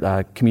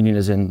rather communion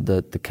is in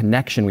the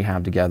connection we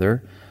have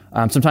together.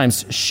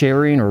 Sometimes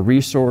sharing or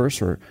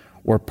resource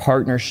or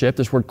partnership.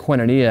 This word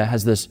koinonia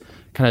has this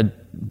kind of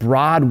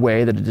broad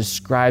way that it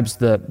describes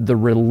the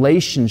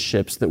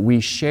relationships that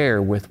we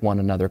share with one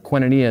another.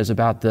 Koinonia is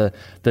about the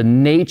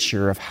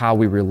nature of how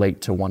we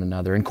relate to one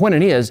another. And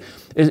koinonia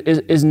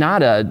is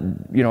not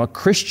a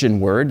Christian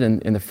word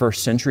in the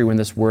first century when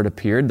this word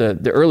appeared.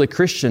 The early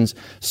Christians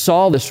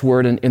saw this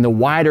word in the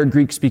wider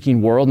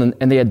Greek-speaking world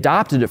and they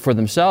adopted it for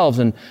themselves.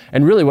 And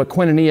really what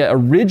koinonia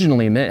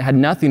originally meant had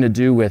nothing to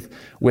do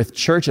with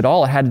church at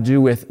all. It had to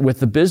do with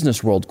the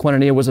business world.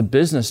 Koinonia was a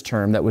business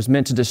term that was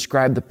meant to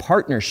describe the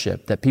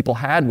partnership that people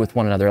had with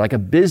one another, like a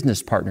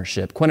business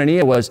partnership.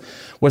 Koinonia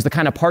was the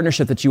kind of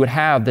partnership that you would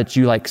have that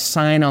you like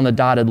sign on the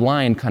dotted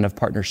line kind of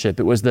partnership.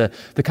 It was the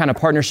kind of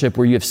partnership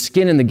where you have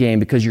skin in the game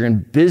because you're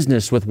in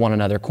business with one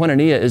another.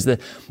 Koinonia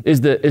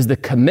is the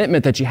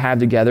commitment that you have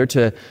together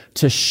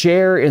to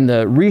share in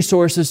the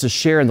resources, to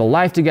share in the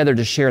life together,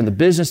 to share in the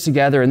business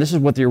together. And this is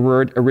what the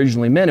word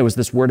originally meant. It was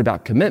this word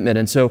about commitment.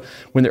 And so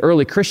when the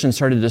early Christians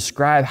started to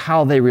describe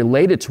how they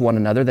related to one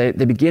another,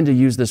 they began to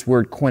use this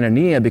word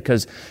koinonia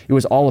because it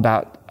was all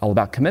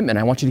about commitment.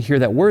 I want you to hear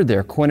that word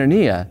there,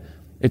 koinonia.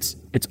 It's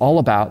all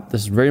about,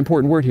 this is a very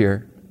important word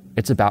here,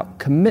 it's about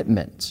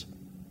commitment.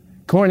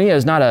 Koinonia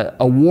is not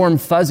a warm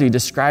fuzzy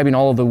describing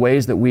all of the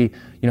ways that we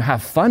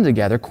have fun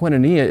together.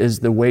 Koinonia is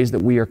the ways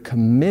that we are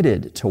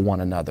committed to one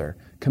another.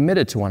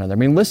 Committed to one another. I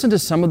mean, listen to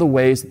some of the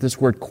ways that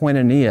this word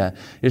koinonia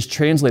is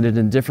translated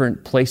in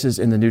different places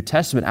in the New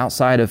Testament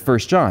outside of 1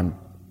 John.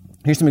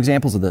 Here's some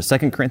examples of this.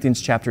 2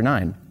 Corinthians chapter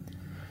 9.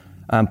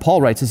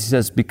 Paul writes this, he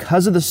says,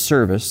 because of the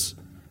service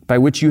by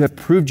which you have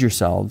proved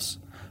yourselves,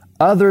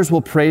 others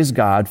will praise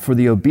God for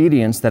the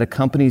obedience that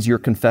accompanies your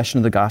confession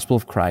of the gospel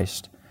of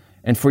Christ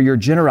and for your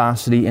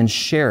generosity in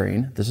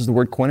sharing, this is the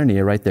word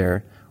koinonia right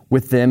there,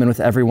 with them and with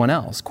everyone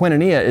else.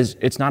 Koinonia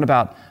it's not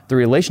about the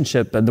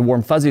relationship, the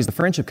warm fuzzies, the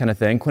friendship kind of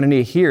thing.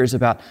 Koinonia here is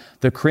about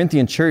the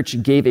Corinthian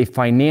church gave a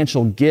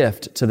financial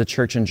gift to the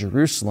church in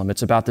Jerusalem.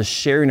 It's about the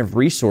sharing of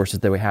resources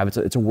that we have.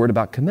 It's a word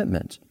about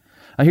commitment.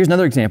 Here's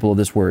another example of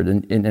this word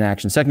in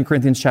action. 2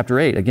 Corinthians chapter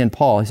 8, again,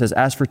 Paul, he says,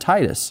 as for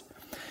Titus,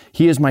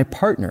 he is my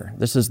partner.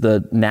 This is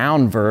the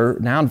noun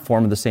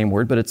form of the same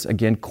word, but it's,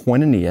 again,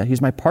 koinonia.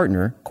 He's my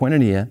partner,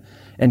 koinonia,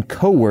 and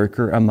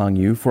co-worker among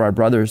you for our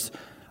brothers.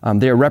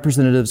 They are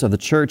representatives of the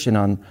church in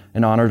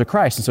honor to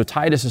Christ. And so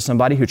Titus is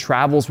somebody who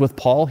travels with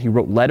Paul. He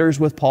wrote letters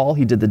with Paul.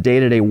 He did the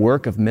day-to-day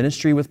work of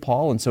ministry with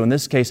Paul. And so in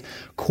this case,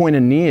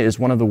 koinonia is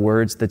one of the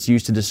words that's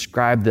used to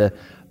describe the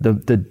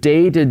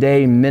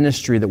day-to-day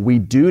ministry that we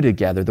do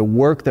together, the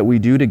work that we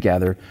do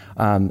together,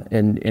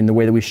 in the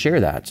way that we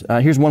share that.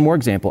 Here's one more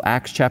example,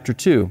 Acts chapter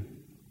 2.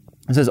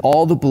 It says,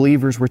 all the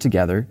believers were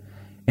together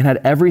and had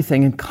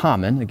everything in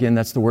common. Again,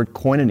 that's the word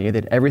koinonia. They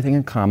had everything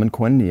in common,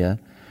 koinonia.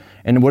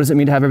 And what does it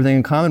mean to have everything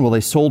in common? Well,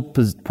 they sold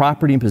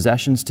property and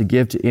possessions to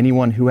give to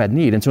anyone who had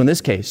need. And so in this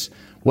case,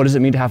 what does it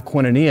mean to have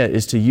koinonia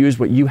is to use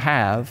what you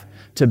have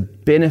to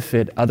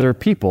benefit other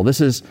people. This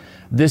is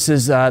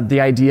the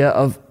idea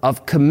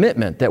of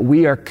commitment, that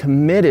we are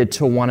committed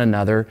to one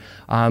another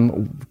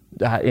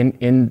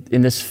in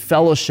this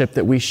fellowship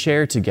that we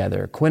share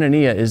together.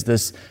 Koinonia is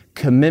this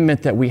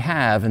commitment that we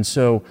have. And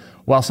so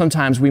while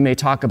sometimes we may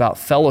talk about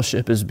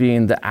fellowship as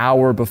being the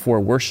hour before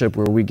worship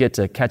where we get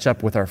to catch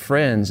up with our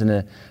friends, in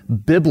a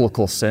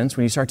biblical sense,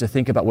 when you start to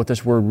think about what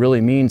this word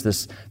really means,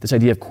 this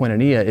idea of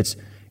koinonia,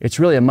 it's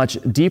really a much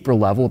deeper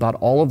level about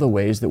all of the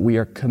ways that we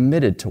are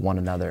committed to one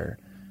another.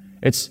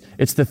 It's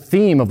the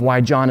theme of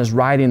why John is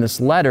writing this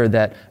letter,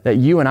 that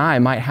you and I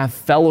might have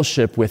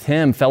fellowship with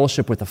him,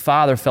 fellowship with the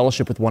Father,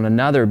 fellowship with one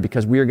another,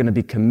 because we are going to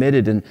be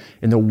committed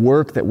in the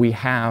work that we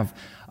have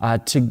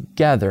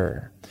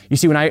together. You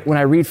see, when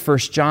I read 1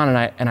 John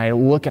and I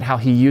look at how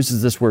he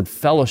uses this word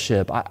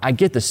fellowship, I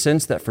get the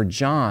sense that for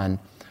John,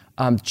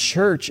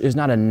 church is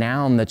not a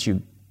noun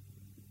to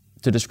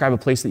describe a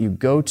place that you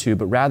go to,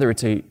 but rather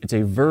it's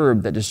a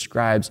verb that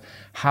describes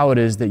how it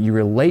is that you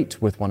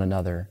relate with one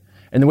another.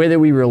 And the way that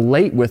we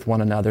relate with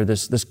one another,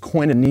 this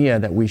koinonia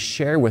that we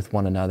share with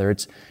one another,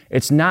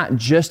 it's not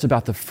just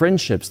about the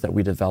friendships that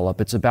we develop,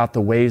 it's about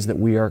the ways that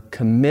we are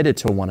committed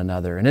to one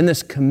another. And in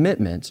this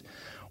commitment,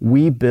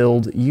 we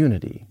build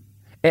unity.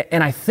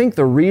 And I think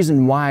the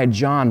reason why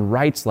John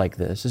writes like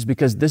this is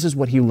because this is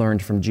what he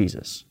learned from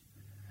Jesus.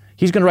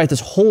 He's going to write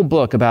this whole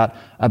book about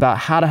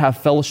how to have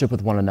fellowship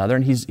with one another,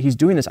 and he's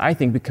doing this, I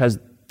think, because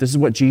this is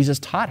what Jesus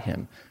taught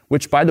him,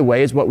 which, by the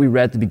way, is what we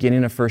read at the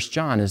beginning of 1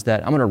 John, is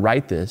that I'm going to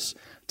write this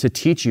to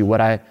teach you what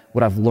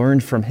I've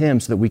learned from him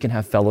so that we can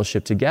have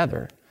fellowship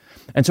together.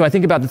 And so I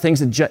think about the things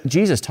that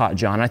Jesus taught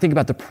John, and I think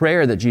about the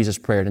prayer that Jesus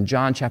prayed in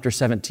John chapter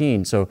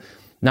 17. So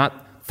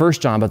not 1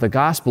 John, but the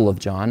Gospel of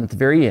John, at the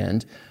very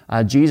end,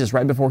 Jesus,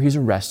 right before he's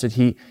arrested,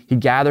 he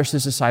gathers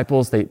his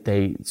disciples,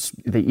 they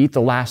eat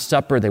the Last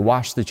Supper, they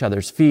wash each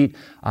other's feet,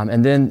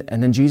 and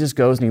then Jesus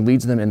goes and he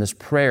leads them in this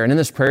prayer. And in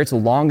this prayer, it's the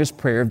longest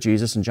prayer of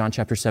Jesus in John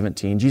chapter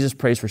 17. Jesus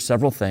prays for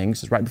several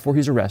things. Right before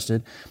he's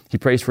arrested, he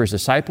prays for his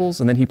disciples,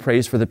 and then he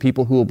prays for the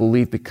people who will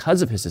believe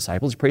because of his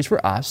disciples. He prays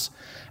for us.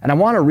 And I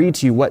want to read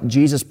to you what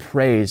Jesus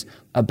prays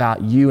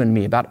about you and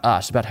me, about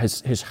us, about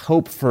his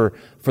hope for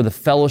the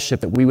fellowship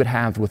that we would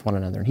have with one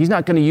another. And he's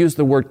not going to use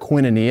the word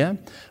koinonia,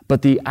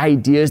 but the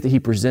ideas that he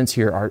presents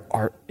here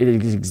are it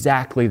is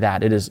exactly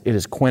that. It is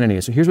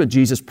koinonia. So here's what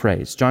Jesus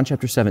prays. John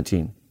chapter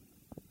 17.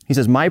 He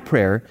says, "My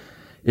prayer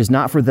is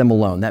not for them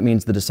alone." That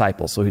means the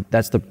disciples. So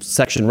that's the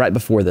section right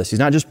before this. He's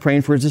not just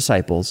praying for his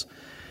disciples,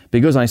 but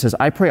he goes on, he says,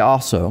 "I pray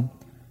also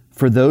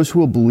for those who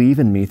will believe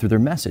in me through their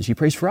message." He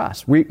prays for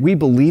us. We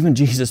believe in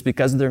Jesus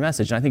because of their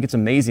message. And I think it's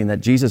amazing that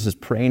Jesus is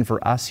praying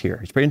for us here.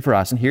 He's praying for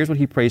us. And here's what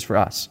he prays for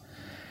us.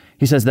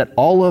 He says that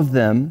all of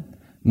them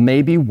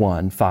may be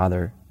one,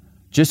 Father,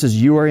 just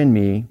as you are in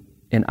me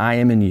and I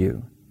am in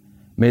you.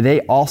 May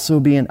they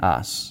also be in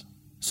us,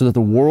 so that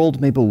the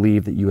world may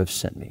believe that you have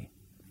sent me.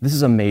 This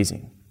is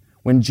amazing.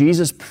 When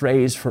Jesus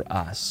prays for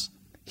us,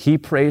 he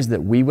prays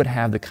that we would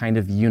have the kind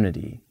of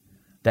unity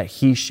that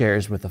he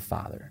shares with the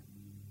Father.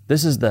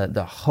 This is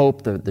the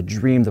hope, the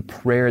dream, the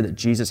prayer that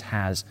Jesus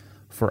has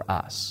for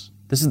us.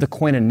 This is the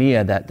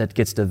koinonia that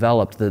gets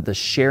developed, the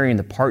sharing,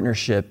 the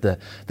partnership,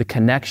 the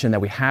connection that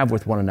we have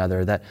with one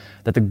another, that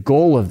the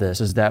goal of this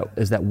is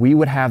that we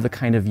would have the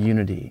kind of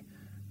unity,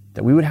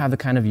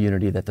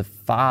 that the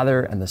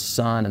Father and the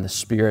Son and the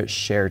Spirit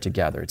share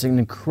together. It's an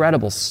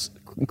incredible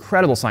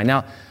sign.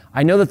 Now,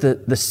 I know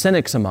that the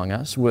cynics among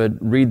us would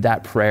read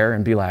that prayer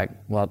and be like,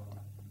 well,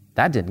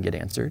 that didn't get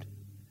answered.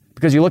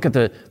 Because you look at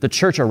the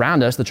church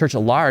around us, the church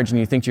at large, and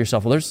you think to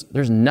yourself, well,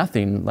 there's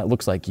nothing that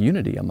looks like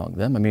unity among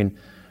them. I mean,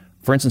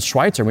 for instance,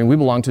 Schweitzer, we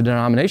belong to a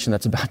denomination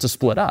that's about to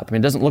split up.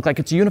 It doesn't look like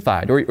it's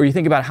unified. Or you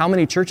think about how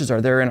many churches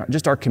are there in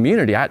just our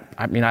community. I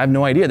have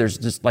no idea. There's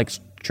just like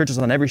churches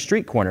on every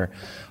street corner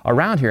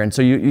around here. And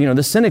so,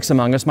 the cynics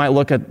among us might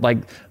look at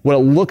like what it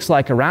looks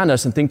like around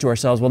us and think to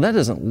ourselves, well, that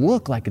doesn't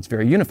look like it's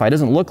very unified. It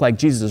doesn't look like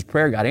Jesus'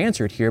 prayer got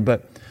answered here.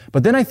 But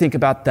then I think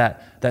about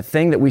that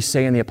thing that we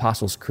say in the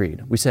Apostles'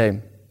 Creed. We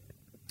say,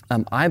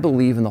 I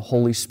believe in the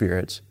Holy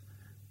Spirit.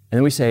 And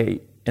then we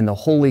say, in the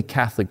Holy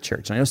Catholic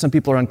Church. And I know some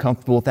people are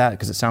uncomfortable with that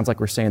because it sounds like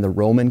we're saying the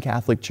Roman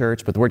Catholic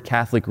Church, but the word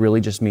Catholic really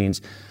just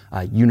means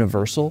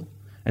universal.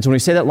 And so when we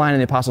say that line in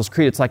the Apostles'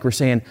 Creed, it's like we're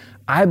saying,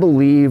 I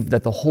believe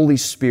that the Holy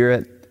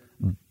Spirit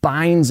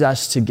binds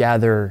us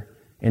together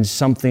in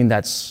something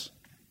that's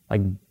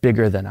like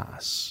bigger than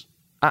us.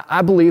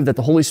 I believe that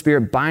the Holy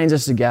Spirit binds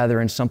us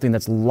together in something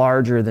that's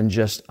larger than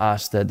just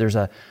us, that there's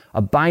a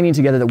binding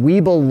together, that we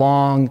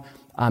belong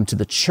to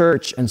the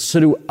church, and so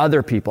do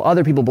other people.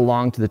 Other people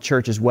belong to the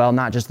church as well,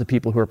 not just the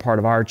people who are part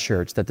of our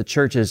church. That the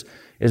church is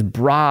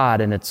broad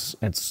and it's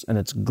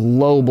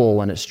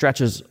global and it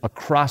stretches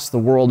across the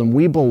world, and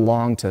we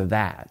belong to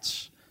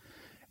that.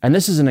 And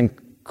this is an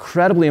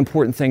incredibly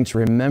important thing to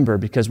remember,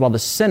 because while the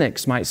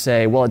cynics might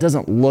say, well, it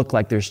doesn't look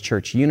like there's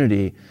church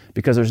unity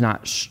because there's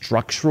not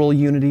structural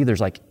unity,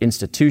 there's like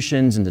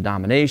institutions and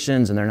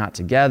denominations and they're not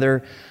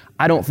together.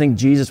 I don't think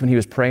Jesus, when he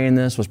was praying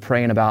this, was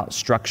praying about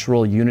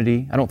structural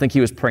unity. I don't think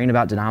he was praying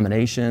about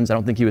denominations. I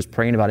don't think he was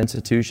praying about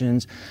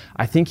institutions.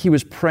 I think he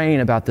was praying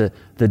about the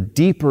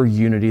deeper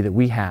unity that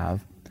we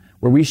have,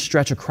 where we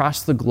stretch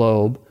across the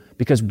globe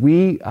because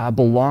we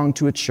belong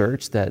to a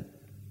church that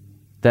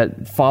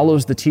that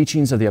follows the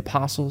teachings of the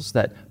apostles,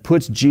 that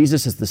puts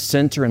Jesus as the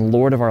center and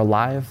Lord of our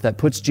life, that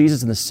puts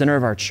Jesus in the center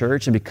of our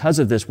church. And because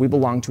of this, we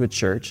belong to a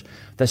church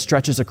that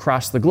stretches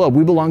across the globe.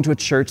 We belong to a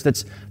church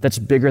that's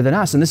bigger than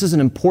us. And this is an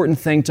important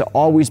thing to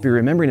always be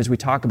remembering as we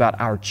talk about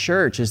our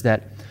church, is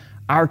that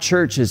our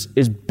church is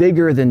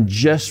bigger than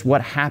just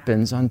what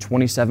happens on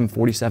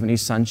 2747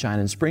 East Sunshine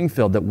in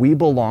Springfield, that we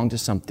belong to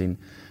something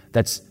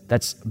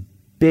that's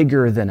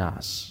bigger than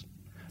us.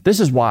 This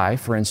is why,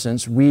 for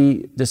instance,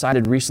 we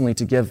decided recently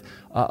to give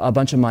a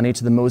bunch of money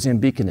to the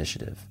Mozambique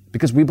Initiative,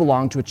 because we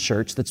belong to a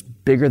church that's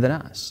bigger than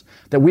us,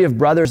 that we have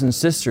brothers and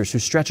sisters who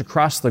stretch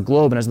across the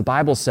globe. And as the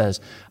Bible says,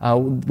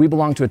 we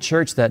belong to a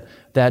church that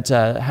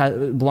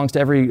belongs to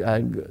every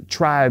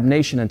tribe,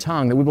 nation, and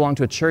tongue, that we belong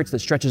to a church that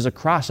stretches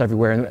across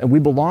everywhere, and we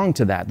belong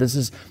to that. This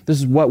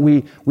is what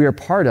we are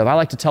part of. I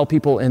like to tell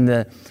people in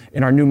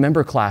our new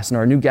member class, in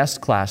our new guest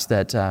class,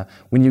 that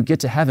when you get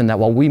to heaven, that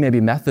while we may be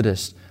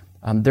Methodists,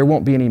 there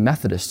won't be any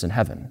Methodists in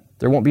heaven.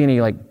 There won't be any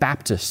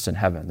Baptists in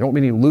heaven. There won't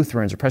be any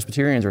Lutherans or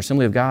Presbyterians or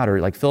Assembly of God,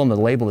 or fill in the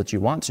label that you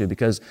want to,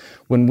 because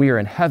when we are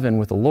in heaven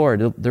with the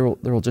Lord, there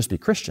will just be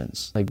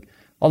Christians.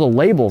 All the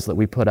labels that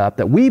we put up,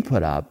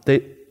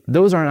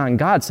 those aren't on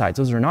God's side,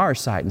 those are on our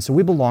side. And so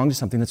we belong to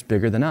something that's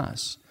bigger than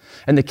us.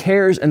 And the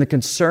cares and the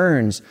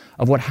concerns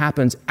of what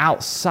happens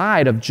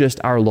outside of just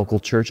our local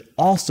church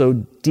also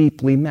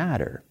deeply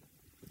matter.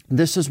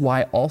 This is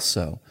why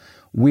also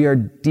we are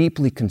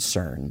deeply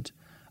concerned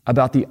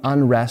about the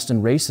unrest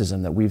and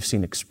racism that we've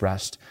seen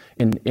expressed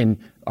in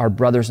our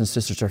brothers and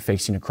sisters are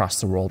facing across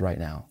the world right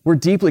now. We're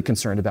deeply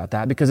concerned about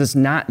that, because it's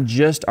not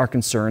just our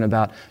concern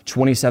about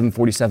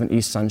 2747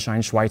 East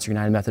Sunshine, Schweitzer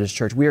United Methodist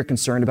Church. We are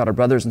concerned about our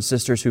brothers and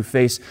sisters who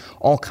face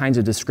all kinds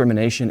of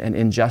discrimination and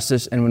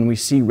injustice. And when we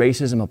see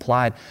racism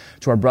applied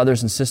to our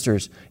brothers and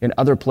sisters in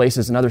other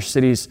places, in other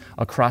cities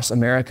across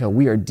America,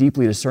 we are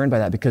deeply discerned by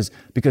that,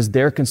 because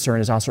their concern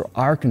is also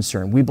our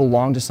concern. We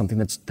belong to something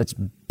that's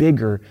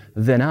bigger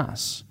than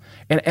us.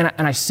 And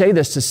I say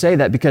this to say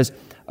that because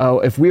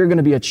if we are going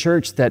to be a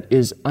church that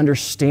is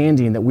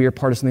understanding that we are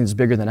part of something that's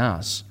bigger than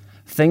us,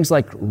 things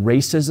like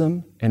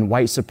racism and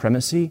white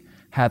supremacy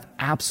have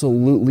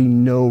absolutely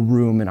no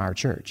room in our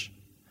church.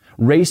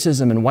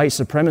 Racism and white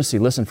supremacy,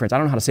 listen friends, I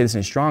don't know how to say this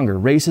any stronger.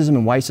 Racism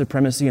and white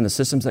supremacy and the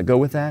systems that go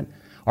with that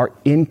are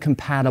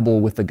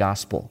incompatible with the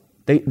gospel.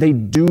 They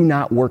do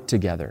not work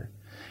together.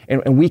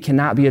 And we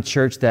cannot be a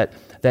church that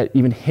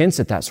even hints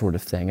at that sort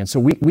of thing. And so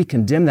we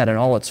condemn that in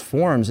all its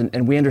forms,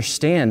 and we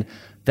understand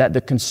that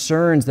the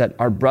concerns that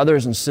our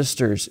brothers and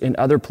sisters in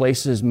other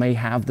places may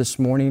have this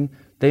morning,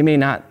 they may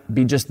not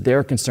be just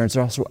their concerns,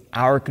 they're also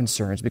our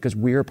concerns, because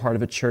we are part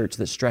of a church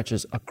that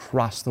stretches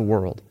across the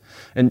world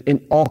and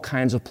in all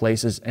kinds of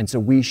places, and so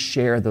we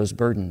share those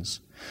burdens.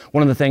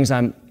 One of the things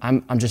I'm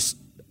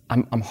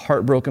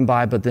heartbroken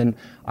by, but then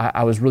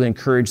I was really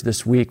encouraged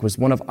this week, was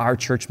one of our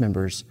church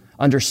members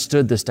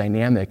understood this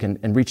dynamic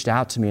and reached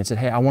out to me and said,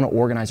 hey, I want to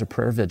organize a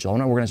prayer vigil. I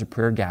want to organize a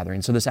prayer gathering.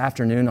 So this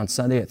afternoon on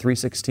Sunday at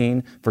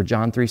 3:16 for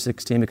John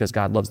 3:16, because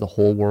God loves the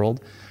whole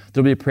world,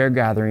 there'll be a prayer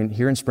gathering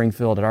here in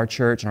Springfield at our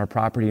church and our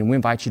property, and we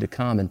invite you to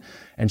come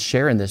and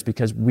share in this,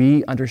 because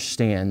we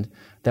understand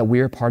that we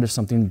are part of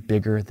something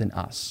bigger than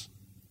us.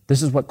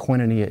 This is what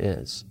koinonia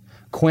is.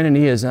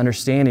 Koinonia is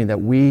understanding that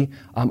we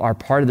are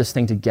part of this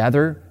thing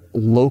together,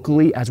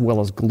 locally as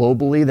well as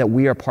globally, that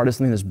we are part of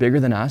something that's bigger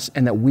than us,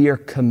 and that we are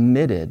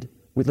committed,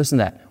 listen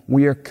to that,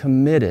 we are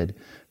committed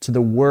to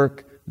the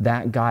work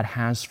that God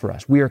has for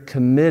us. We are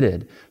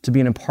committed to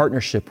being in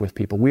partnership with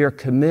people. We are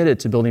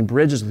committed to building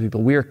bridges with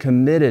people. We are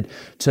committed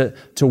to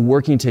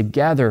working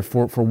together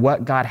for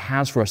what God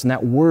has for us. And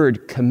that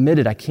word,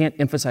 committed, I can't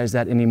emphasize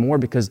that anymore,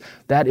 because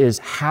that is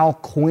how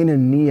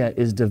koinonia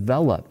is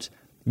developed.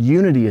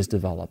 Unity is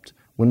developed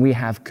when we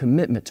have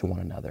commitment to one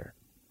another.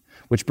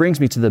 Which brings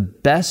me to the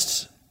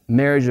best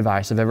marriage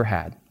advice I've ever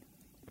had.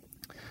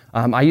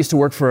 I used to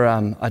work for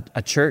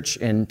a church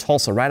in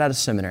Tulsa right out of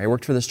seminary. I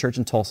worked for this church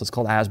in Tulsa. It's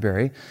called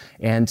Asbury.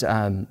 And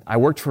I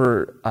worked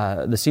for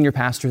the senior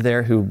pastor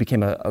there, who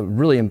became a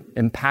really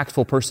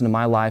impactful person in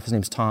my life. His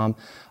name's Tom,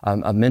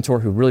 a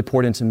mentor who really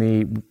poured into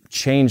me,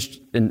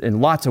 changed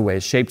in lots of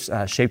ways,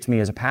 shaped me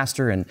as a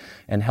pastor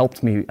and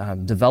helped me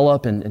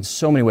develop in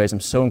so many ways. I'm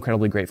so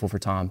incredibly grateful for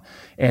Tom.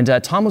 And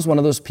Tom was one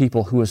of those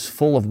people who was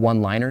full of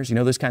one-liners. You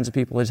know those kinds of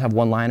people? They just have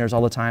one-liners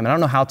all the time. And I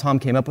don't know how Tom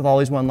came up with all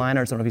these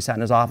one-liners. I don't know if he sat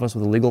in his office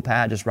with a legal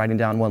pad just writing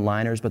down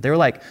one-liners, but they were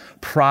like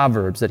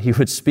proverbs that he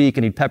would speak,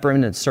 and he'd pepper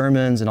them into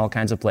sermons and all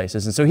kinds of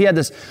places. And so he had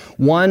this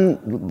one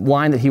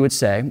line that he would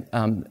say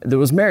that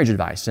was marriage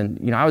advice. And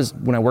you know,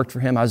 when I worked for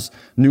him, I was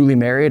newly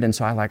married, and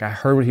so I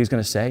heard what he was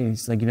going to say. And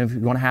he's like, you know, if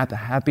you want to have a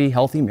happy,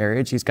 healthy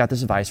marriage, he's got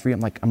this advice for you.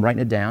 I'm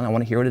writing it down. I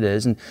want to hear what it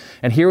is. And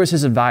here was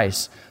his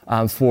advice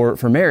for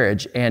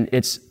marriage, and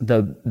it's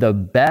the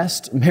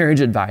best marriage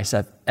advice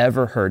I've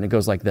ever heard. And it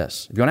goes like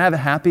this: if you want to have a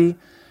happy,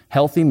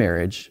 healthy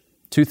marriage,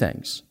 two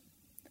things: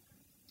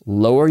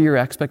 lower your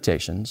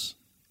expectations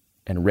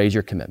and raise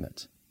your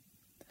commitment.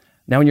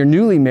 Now, when you're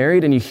newly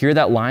married and you hear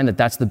that line that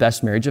that's the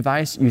best marriage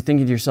advice, you think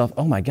to yourself,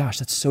 oh my gosh,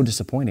 that's so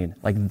disappointing.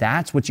 Like,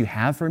 that's what you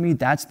have for me?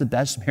 That's the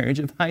best marriage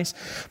advice?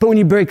 But when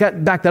you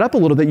back that up a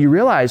little bit, you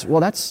realize, well,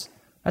 that's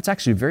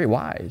actually very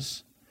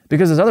wise.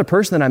 Because this other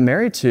person that I'm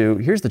married to,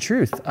 here's the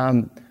truth.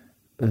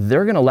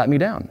 They're going to let me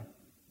down.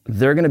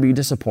 They're going to be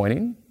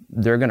disappointing.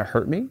 They're going to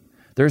hurt me.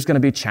 There's going to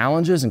be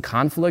challenges and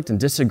conflict and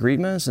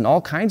disagreements and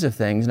all kinds of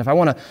things. And if I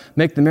want to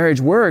make the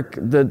marriage work,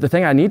 the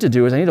thing I need to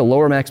do is I need to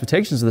lower my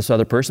expectations of this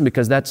other person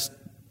because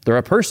they're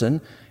a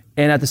person.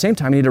 And at the same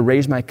time, I need to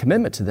raise my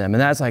commitment to them.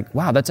 And that's like,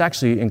 wow, that's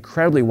actually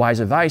incredibly wise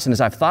advice. And as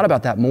I've thought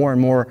about that more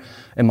and more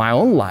in my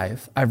own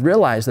life, I've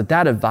realized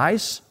that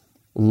advice,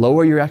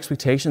 lower your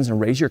expectations and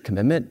raise your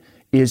commitment,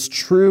 is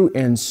true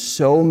in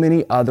so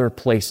many other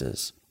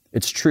places.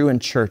 It's true in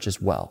church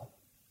as well.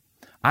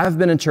 I've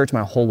been in church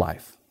my whole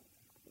life.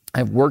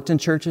 I've worked in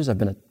churches, I've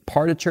been a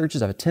part of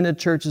churches, I've attended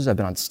churches, I've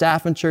been on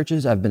staff in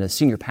churches, I've been a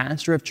senior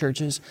pastor of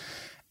churches,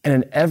 and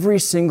in every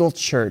single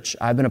church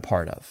I've been a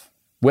part of,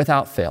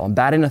 without fail, I'm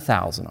batting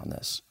 1,000 on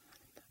this,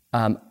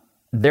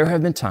 there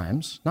have been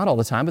times, not all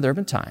the time, but there have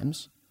been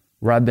times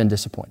where I've been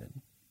disappointed.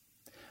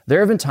 There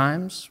have been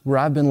times where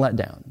I've been let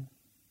down.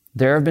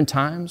 There have been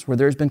times where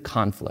there's been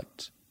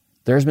conflict.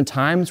 There's been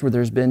times where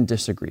there's been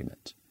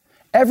disagreement.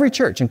 Every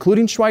church,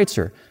 including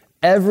Schweitzer,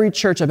 every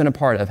church I've been a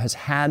part of has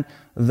had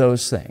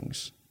those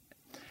things.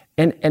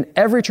 And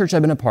every church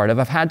I've been a part of,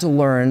 I've had to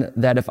learn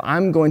that if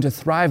I'm going to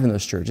thrive in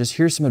those churches,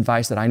 here's some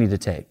advice that I need to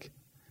take.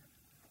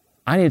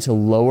 I need to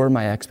lower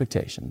my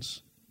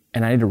expectations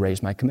and I need to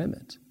raise my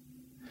commitment.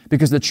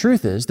 Because the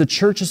truth is, the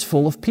church is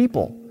full of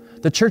people.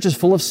 The church is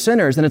full of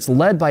sinners and it's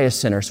led by a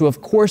sinner. So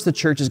of course the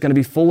church is going to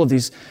be full of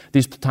these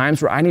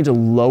times where I need to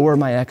lower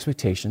my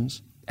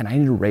expectations and I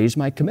need to raise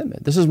my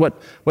commitment. This is what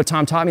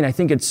Tom taught me, and I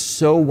think it's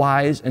so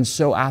wise and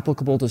so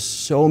applicable to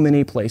so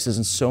many places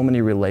and so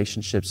many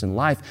relationships in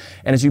life.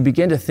 And as you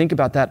begin to think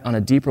about that on a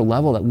deeper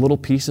level, that little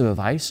piece of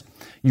advice,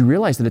 you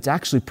realize that it's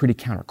actually pretty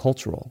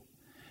countercultural.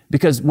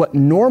 Because what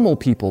normal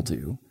people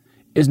do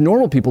is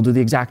normal people do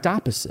the exact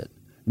opposite.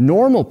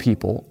 Normal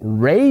people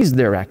raise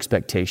their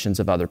expectations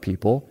of other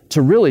people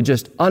to really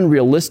just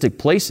unrealistic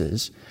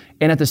places.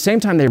 And at the same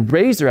time they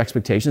raise their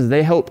expectations,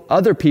 they hope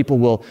other people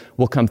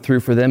will come through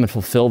for them and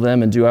fulfill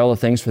them and do all the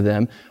things for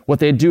them. What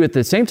they do at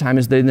the same time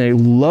is they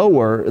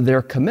lower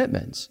their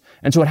commitments.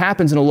 And so what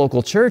happens in a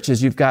local church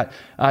is you've got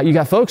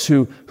folks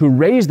who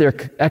raise their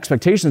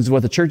expectations of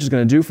what the church is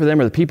going to do for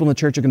them or the people in the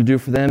church are going to do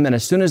for them. And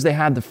as soon as they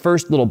have the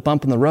first little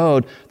bump in the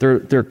road,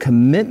 their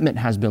commitment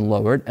has been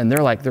lowered and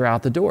they're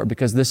out the door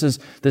because this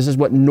is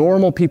what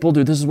normal people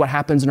do. This is what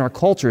happens in our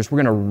cultures.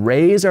 We're going to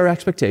raise our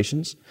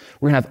expectations.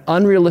 We're going to have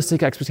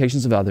unrealistic expectations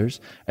of others.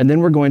 And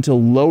then we're going to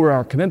lower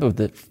our commitment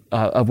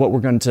of what we're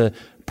going to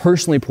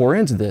personally pour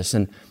into this.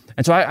 And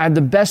so I the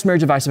best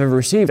marriage advice I've ever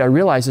received, I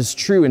realize is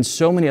true in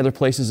so many other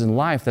places in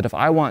life that if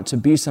I want to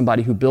be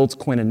somebody who builds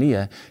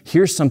koinonia,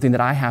 here's something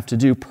that I have to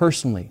do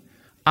personally.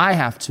 I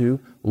have to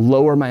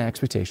lower my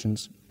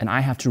expectations and I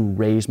have to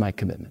raise my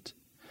commitment.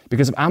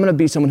 Because if I'm going to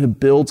be someone who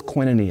builds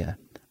koinonia,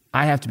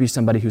 I have to be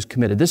somebody who's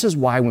committed. This is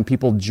why when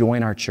people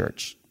join our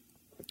church,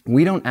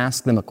 we don't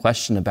ask them a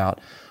question about,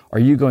 are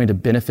you going to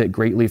benefit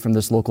greatly from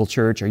this local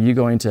church? Are you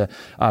going to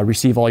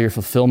receive all your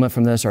fulfillment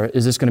from this? Or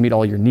is this going to meet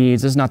all your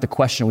needs? This is not the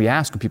question we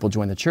ask when people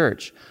join the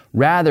church.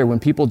 Rather,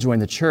 when people join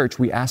the church,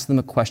 we ask them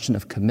a question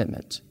of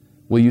commitment.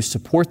 Will you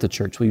support the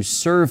church? Will you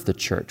serve the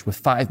church with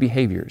 5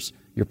 behaviors?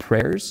 Your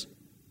prayers,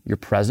 your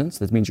presence,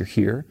 that means you're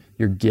here,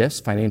 your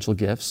gifts, financial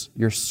gifts,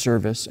 your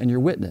service, and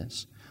your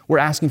witness. We're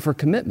asking for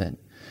commitment.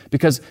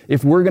 Because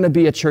if we're going to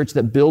be a church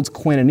that builds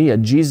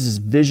koinonia, Jesus'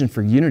 vision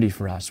for unity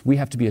for us, we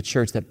have to be a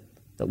church that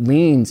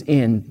leans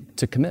in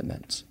to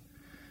commitment.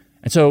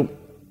 And so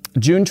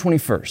June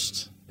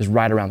 21st is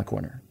right around the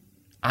corner.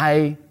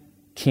 I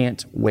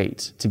can't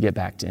wait to get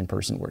back to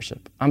in-person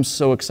worship. I'm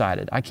so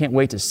excited. I can't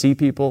wait to see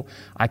people.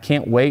 I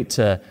can't wait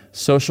to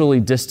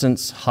socially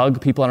distance, hug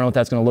people. I don't know what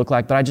that's going to look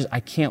like, but I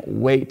can't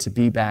wait to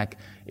be back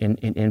in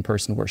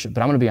in-person worship.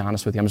 But I'm going to be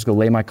honest with you. I'm just going to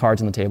lay my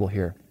cards on the table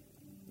here.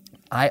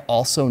 I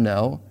also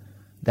know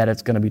that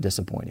it's going to be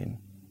disappointing.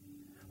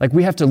 Like,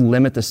 we have to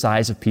limit the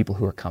size of people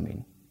who are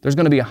coming. There's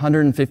going to be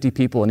 150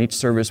 people in each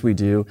service we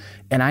do,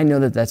 and I know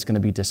that that's going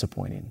to be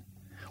disappointing.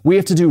 We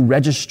have to do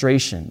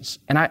registrations,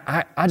 and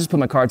I just put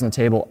my cards on the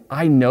table.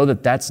 I know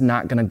that that's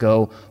not going to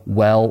go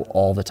well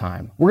all the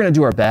time. We're going to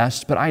do our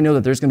best, but I know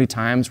that there's going to be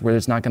times where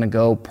it's not going to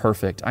go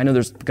perfect. I know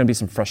there's going to be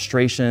some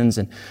frustrations,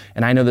 and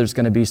I know there's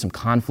going to be some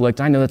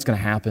conflict. I know that's going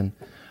to happen.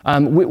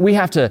 We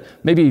have to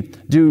maybe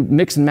do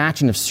mix and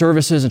matching of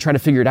services and try to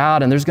figure it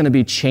out. And there's going to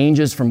be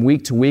changes from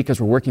week to week as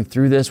we're working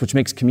through this, which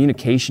makes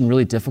communication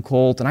really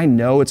difficult. And I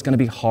know it's going to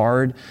be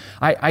hard.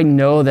 I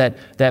know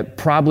that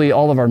probably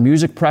all of our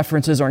music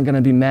preferences aren't going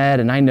to be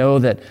met. And I know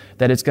that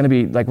it's going to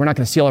be like, we're not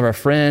going to see all of our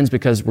friends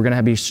because we're going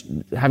to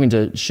be having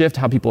to shift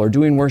how people are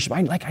doing worship.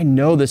 I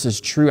know this is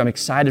true. I'm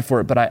excited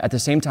for it. But at the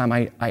same time,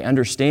 I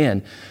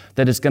understand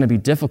that it's going to be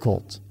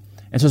difficult.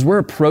 And so as we're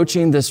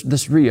approaching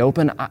this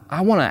reopen,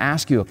 I want to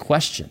ask you a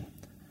question.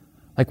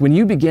 Like when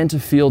you begin to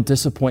feel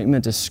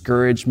disappointment,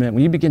 discouragement,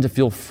 when you begin to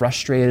feel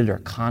frustrated or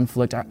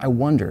conflict, I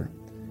wonder,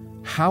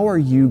 how are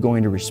you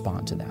going to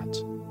respond to that?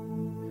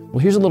 Well,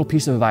 here's a little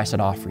piece of advice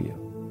I'd offer you.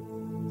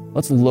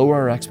 Let's lower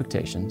our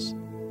expectations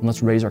and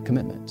let's raise our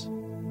commitment.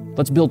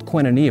 Let's build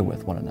koinonia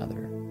with one another.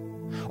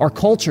 Our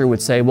culture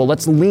would say, well,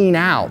 let's lean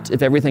out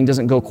if everything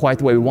doesn't go quite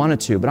the way we want it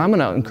to. But I'm going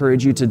to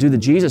encourage you to do the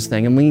Jesus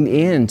thing and lean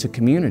into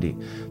community,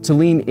 to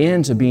lean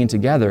into being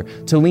together,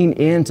 to lean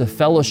into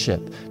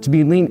fellowship, to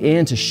lean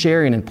into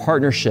sharing and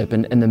partnership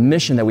and the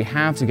mission that we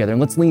have together. And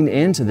let's lean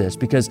into this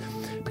because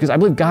I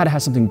believe God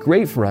has something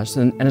great for us.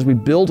 And as we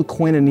build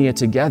koinonia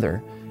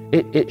together,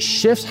 it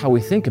shifts how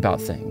we think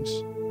about things.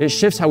 It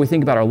shifts how we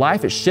think about our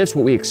life. It shifts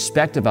what we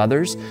expect of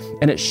others.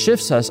 And it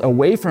shifts us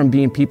away from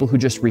being people who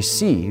just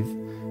receive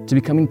to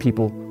becoming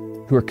people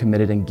who are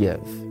committed and give,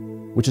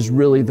 which is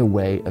really the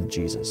way of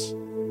Jesus.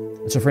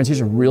 And so friends, here's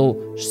a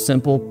real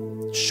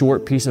simple,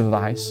 short piece of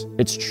advice.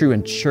 It's true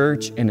in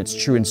church and it's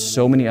true in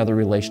so many other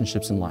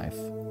relationships in life.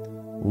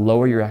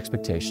 Lower your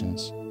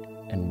expectations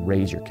and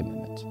raise your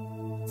commitment.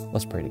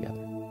 Let's pray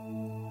together.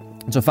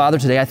 And so Father,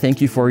 today I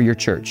thank you for your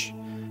church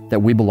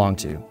that we belong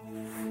to.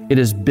 It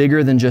is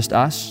bigger than just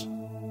us.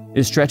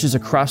 It stretches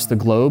across the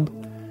globe.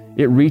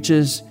 It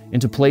reaches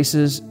into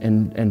places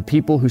and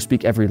people who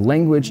speak every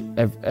language,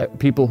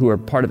 people who are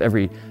part of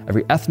every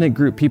ethnic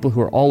group, people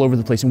who are all over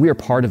the place. And we are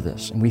part of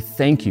this, and we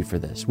thank you for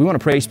this. We want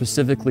to pray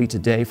specifically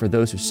today for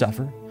those who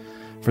suffer,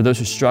 for those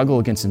who struggle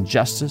against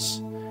injustice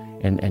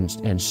and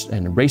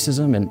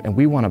racism, and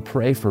we want to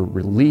pray for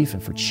relief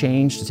and for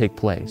change to take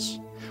place.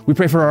 We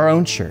pray for our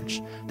own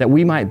church, that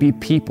we might be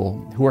people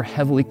who are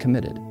heavily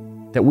committed,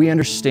 that we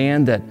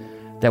understand that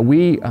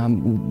we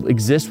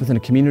exist within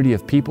a community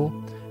of people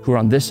who are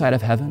on this side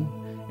of heaven,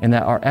 and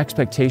that our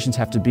expectations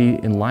have to be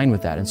in line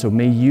with that. And so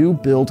may you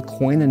build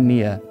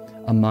koinonia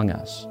among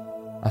us,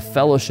 a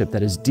fellowship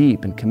that is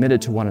deep and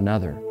committed to one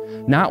another,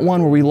 not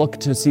one where we look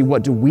to see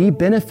what do we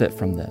benefit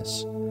from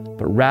this,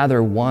 but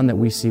rather one that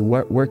we see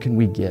where can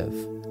we give,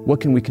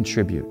 what can we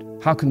contribute,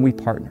 how can we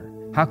partner,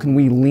 how can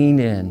we lean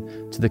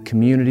in to the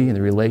community and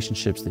the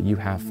relationships that you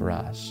have for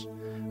us.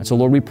 And so,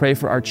 Lord, we pray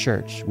for our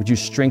church. Would you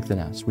strengthen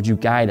us? Would you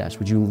guide us?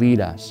 Would you lead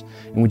us?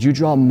 And would you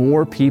draw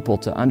more people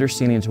to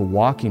understanding and to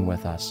walking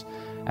with us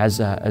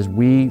as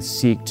we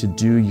seek to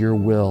do your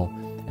will,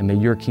 and may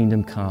your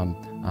kingdom come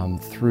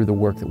through the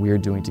work that we are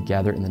doing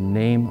together. In the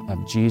name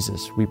of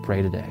Jesus, we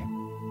pray today.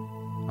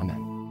 Amen.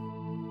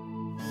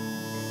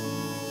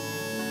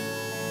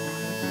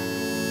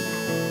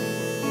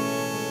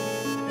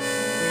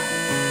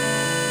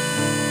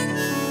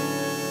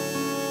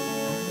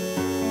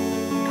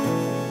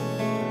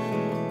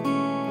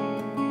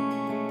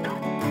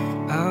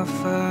 Our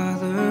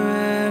Father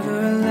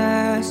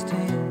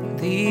everlasting,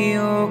 the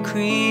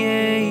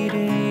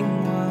all-creating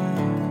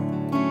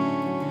one,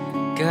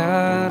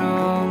 God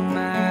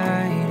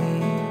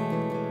Almighty,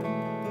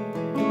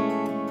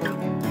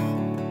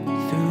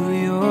 through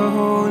your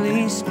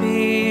Holy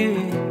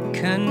Spirit,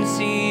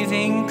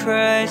 conceiving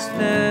Christ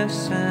the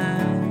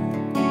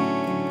Son,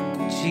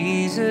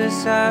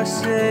 Jesus our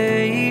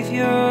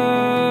Savior.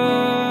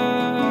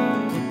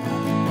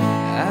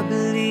 I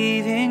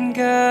believe in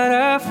God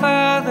our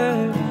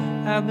Father,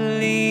 I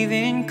believe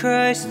in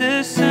Christ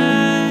the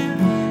Son,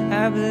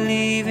 I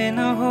believe in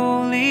the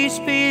Holy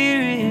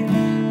Spirit,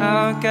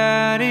 our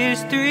God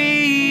is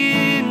three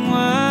in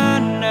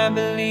one. I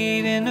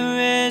believe in the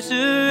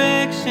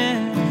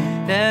resurrection,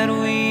 that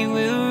we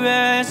will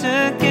rise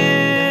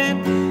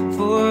again,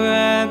 for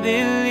I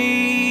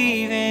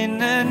believe in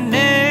the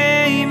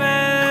name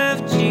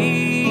of Jesus.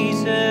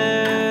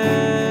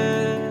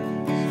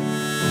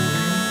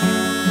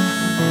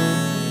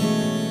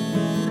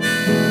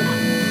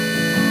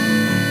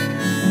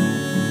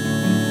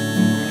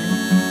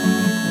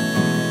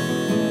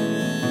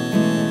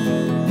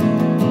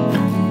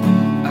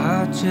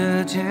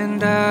 Judge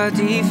and our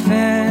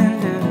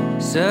defender,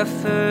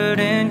 suffered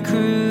and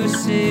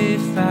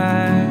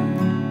crucified.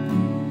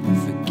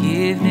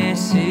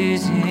 Forgiveness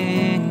is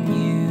in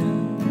you.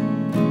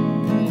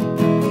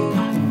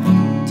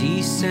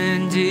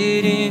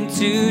 Descended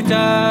into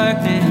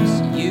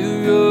darkness,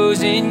 you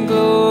rose in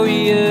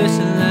glorious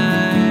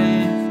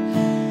life,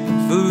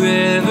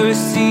 forever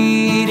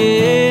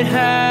seated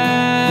high.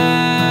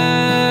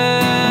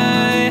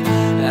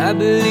 I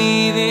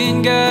believe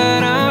in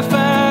God our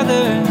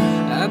Father,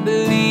 I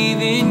believe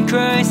in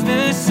Christ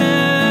the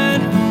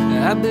Son,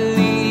 I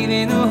believe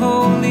in the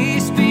Holy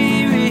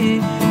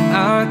Spirit,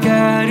 our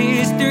God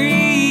is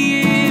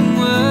three in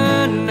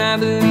one. I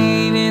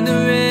believe in the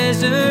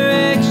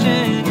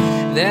resurrection,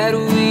 that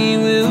we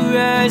will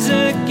rise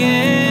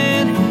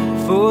again,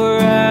 for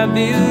I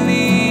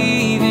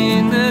believe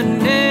in the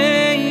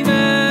name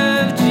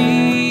of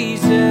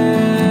Jesus.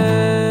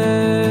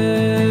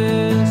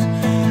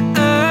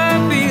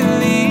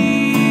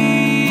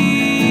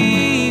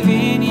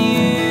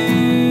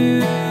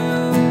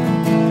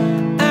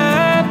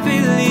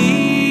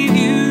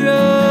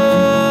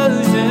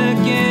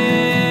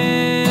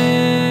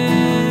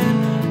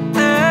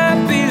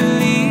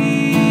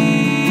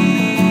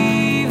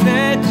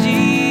 That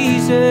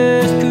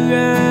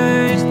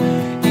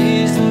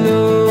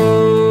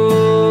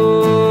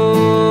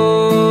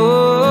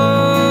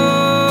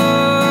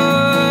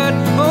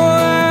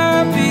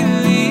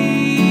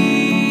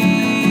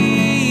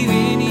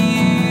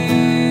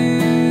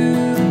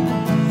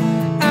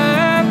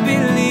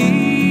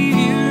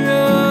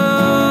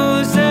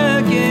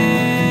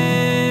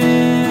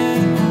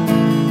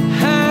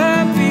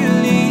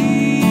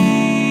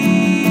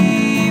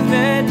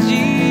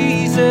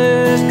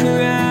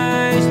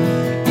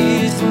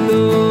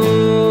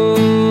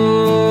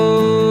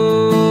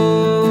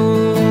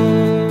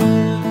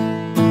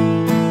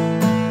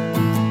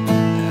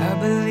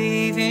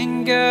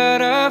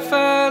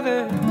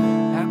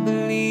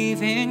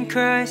in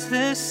Christ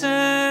the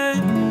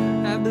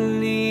Son. I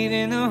believe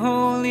in the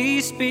Holy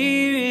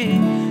Spirit.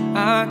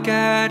 Our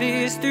God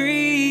is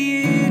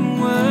 3 in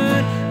 1.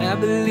 I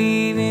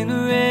believe in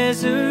the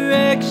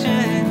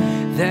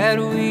resurrection, that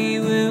we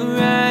will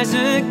rise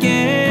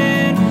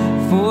again.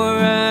 For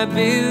I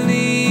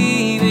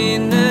believe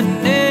in the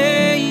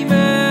name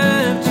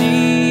of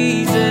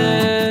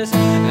Jesus.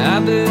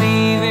 I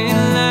believe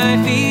in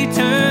life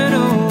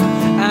eternal.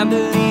 I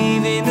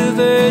believe in the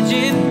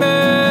virgin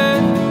birth.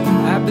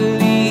 I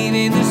believe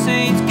in the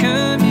saints'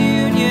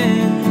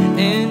 communion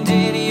and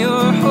in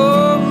your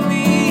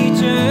holy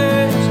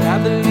church. I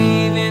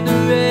believe in the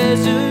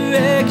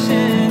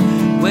resurrection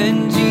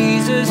when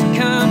Jesus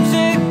comes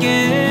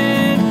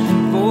again.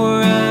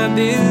 For I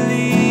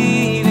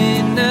believe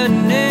in the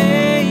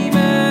name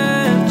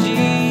of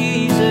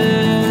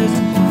Jesus.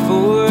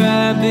 For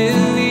I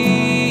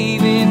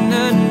believe in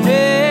the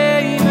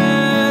name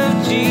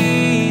of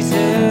Jesus.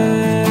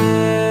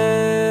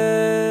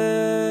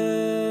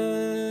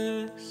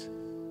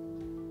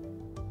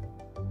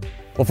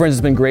 Well, friends,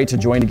 it's been great to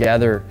join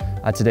together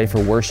today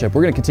for worship.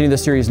 We're going to continue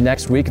this series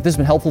next week. If this has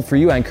been helpful for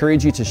you, I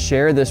encourage you to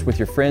share this with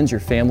your friends, your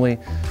family,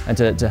 and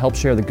to help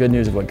share the good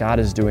news of what God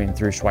is doing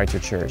through Schweitzer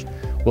Church.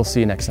 We'll see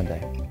you next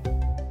Sunday.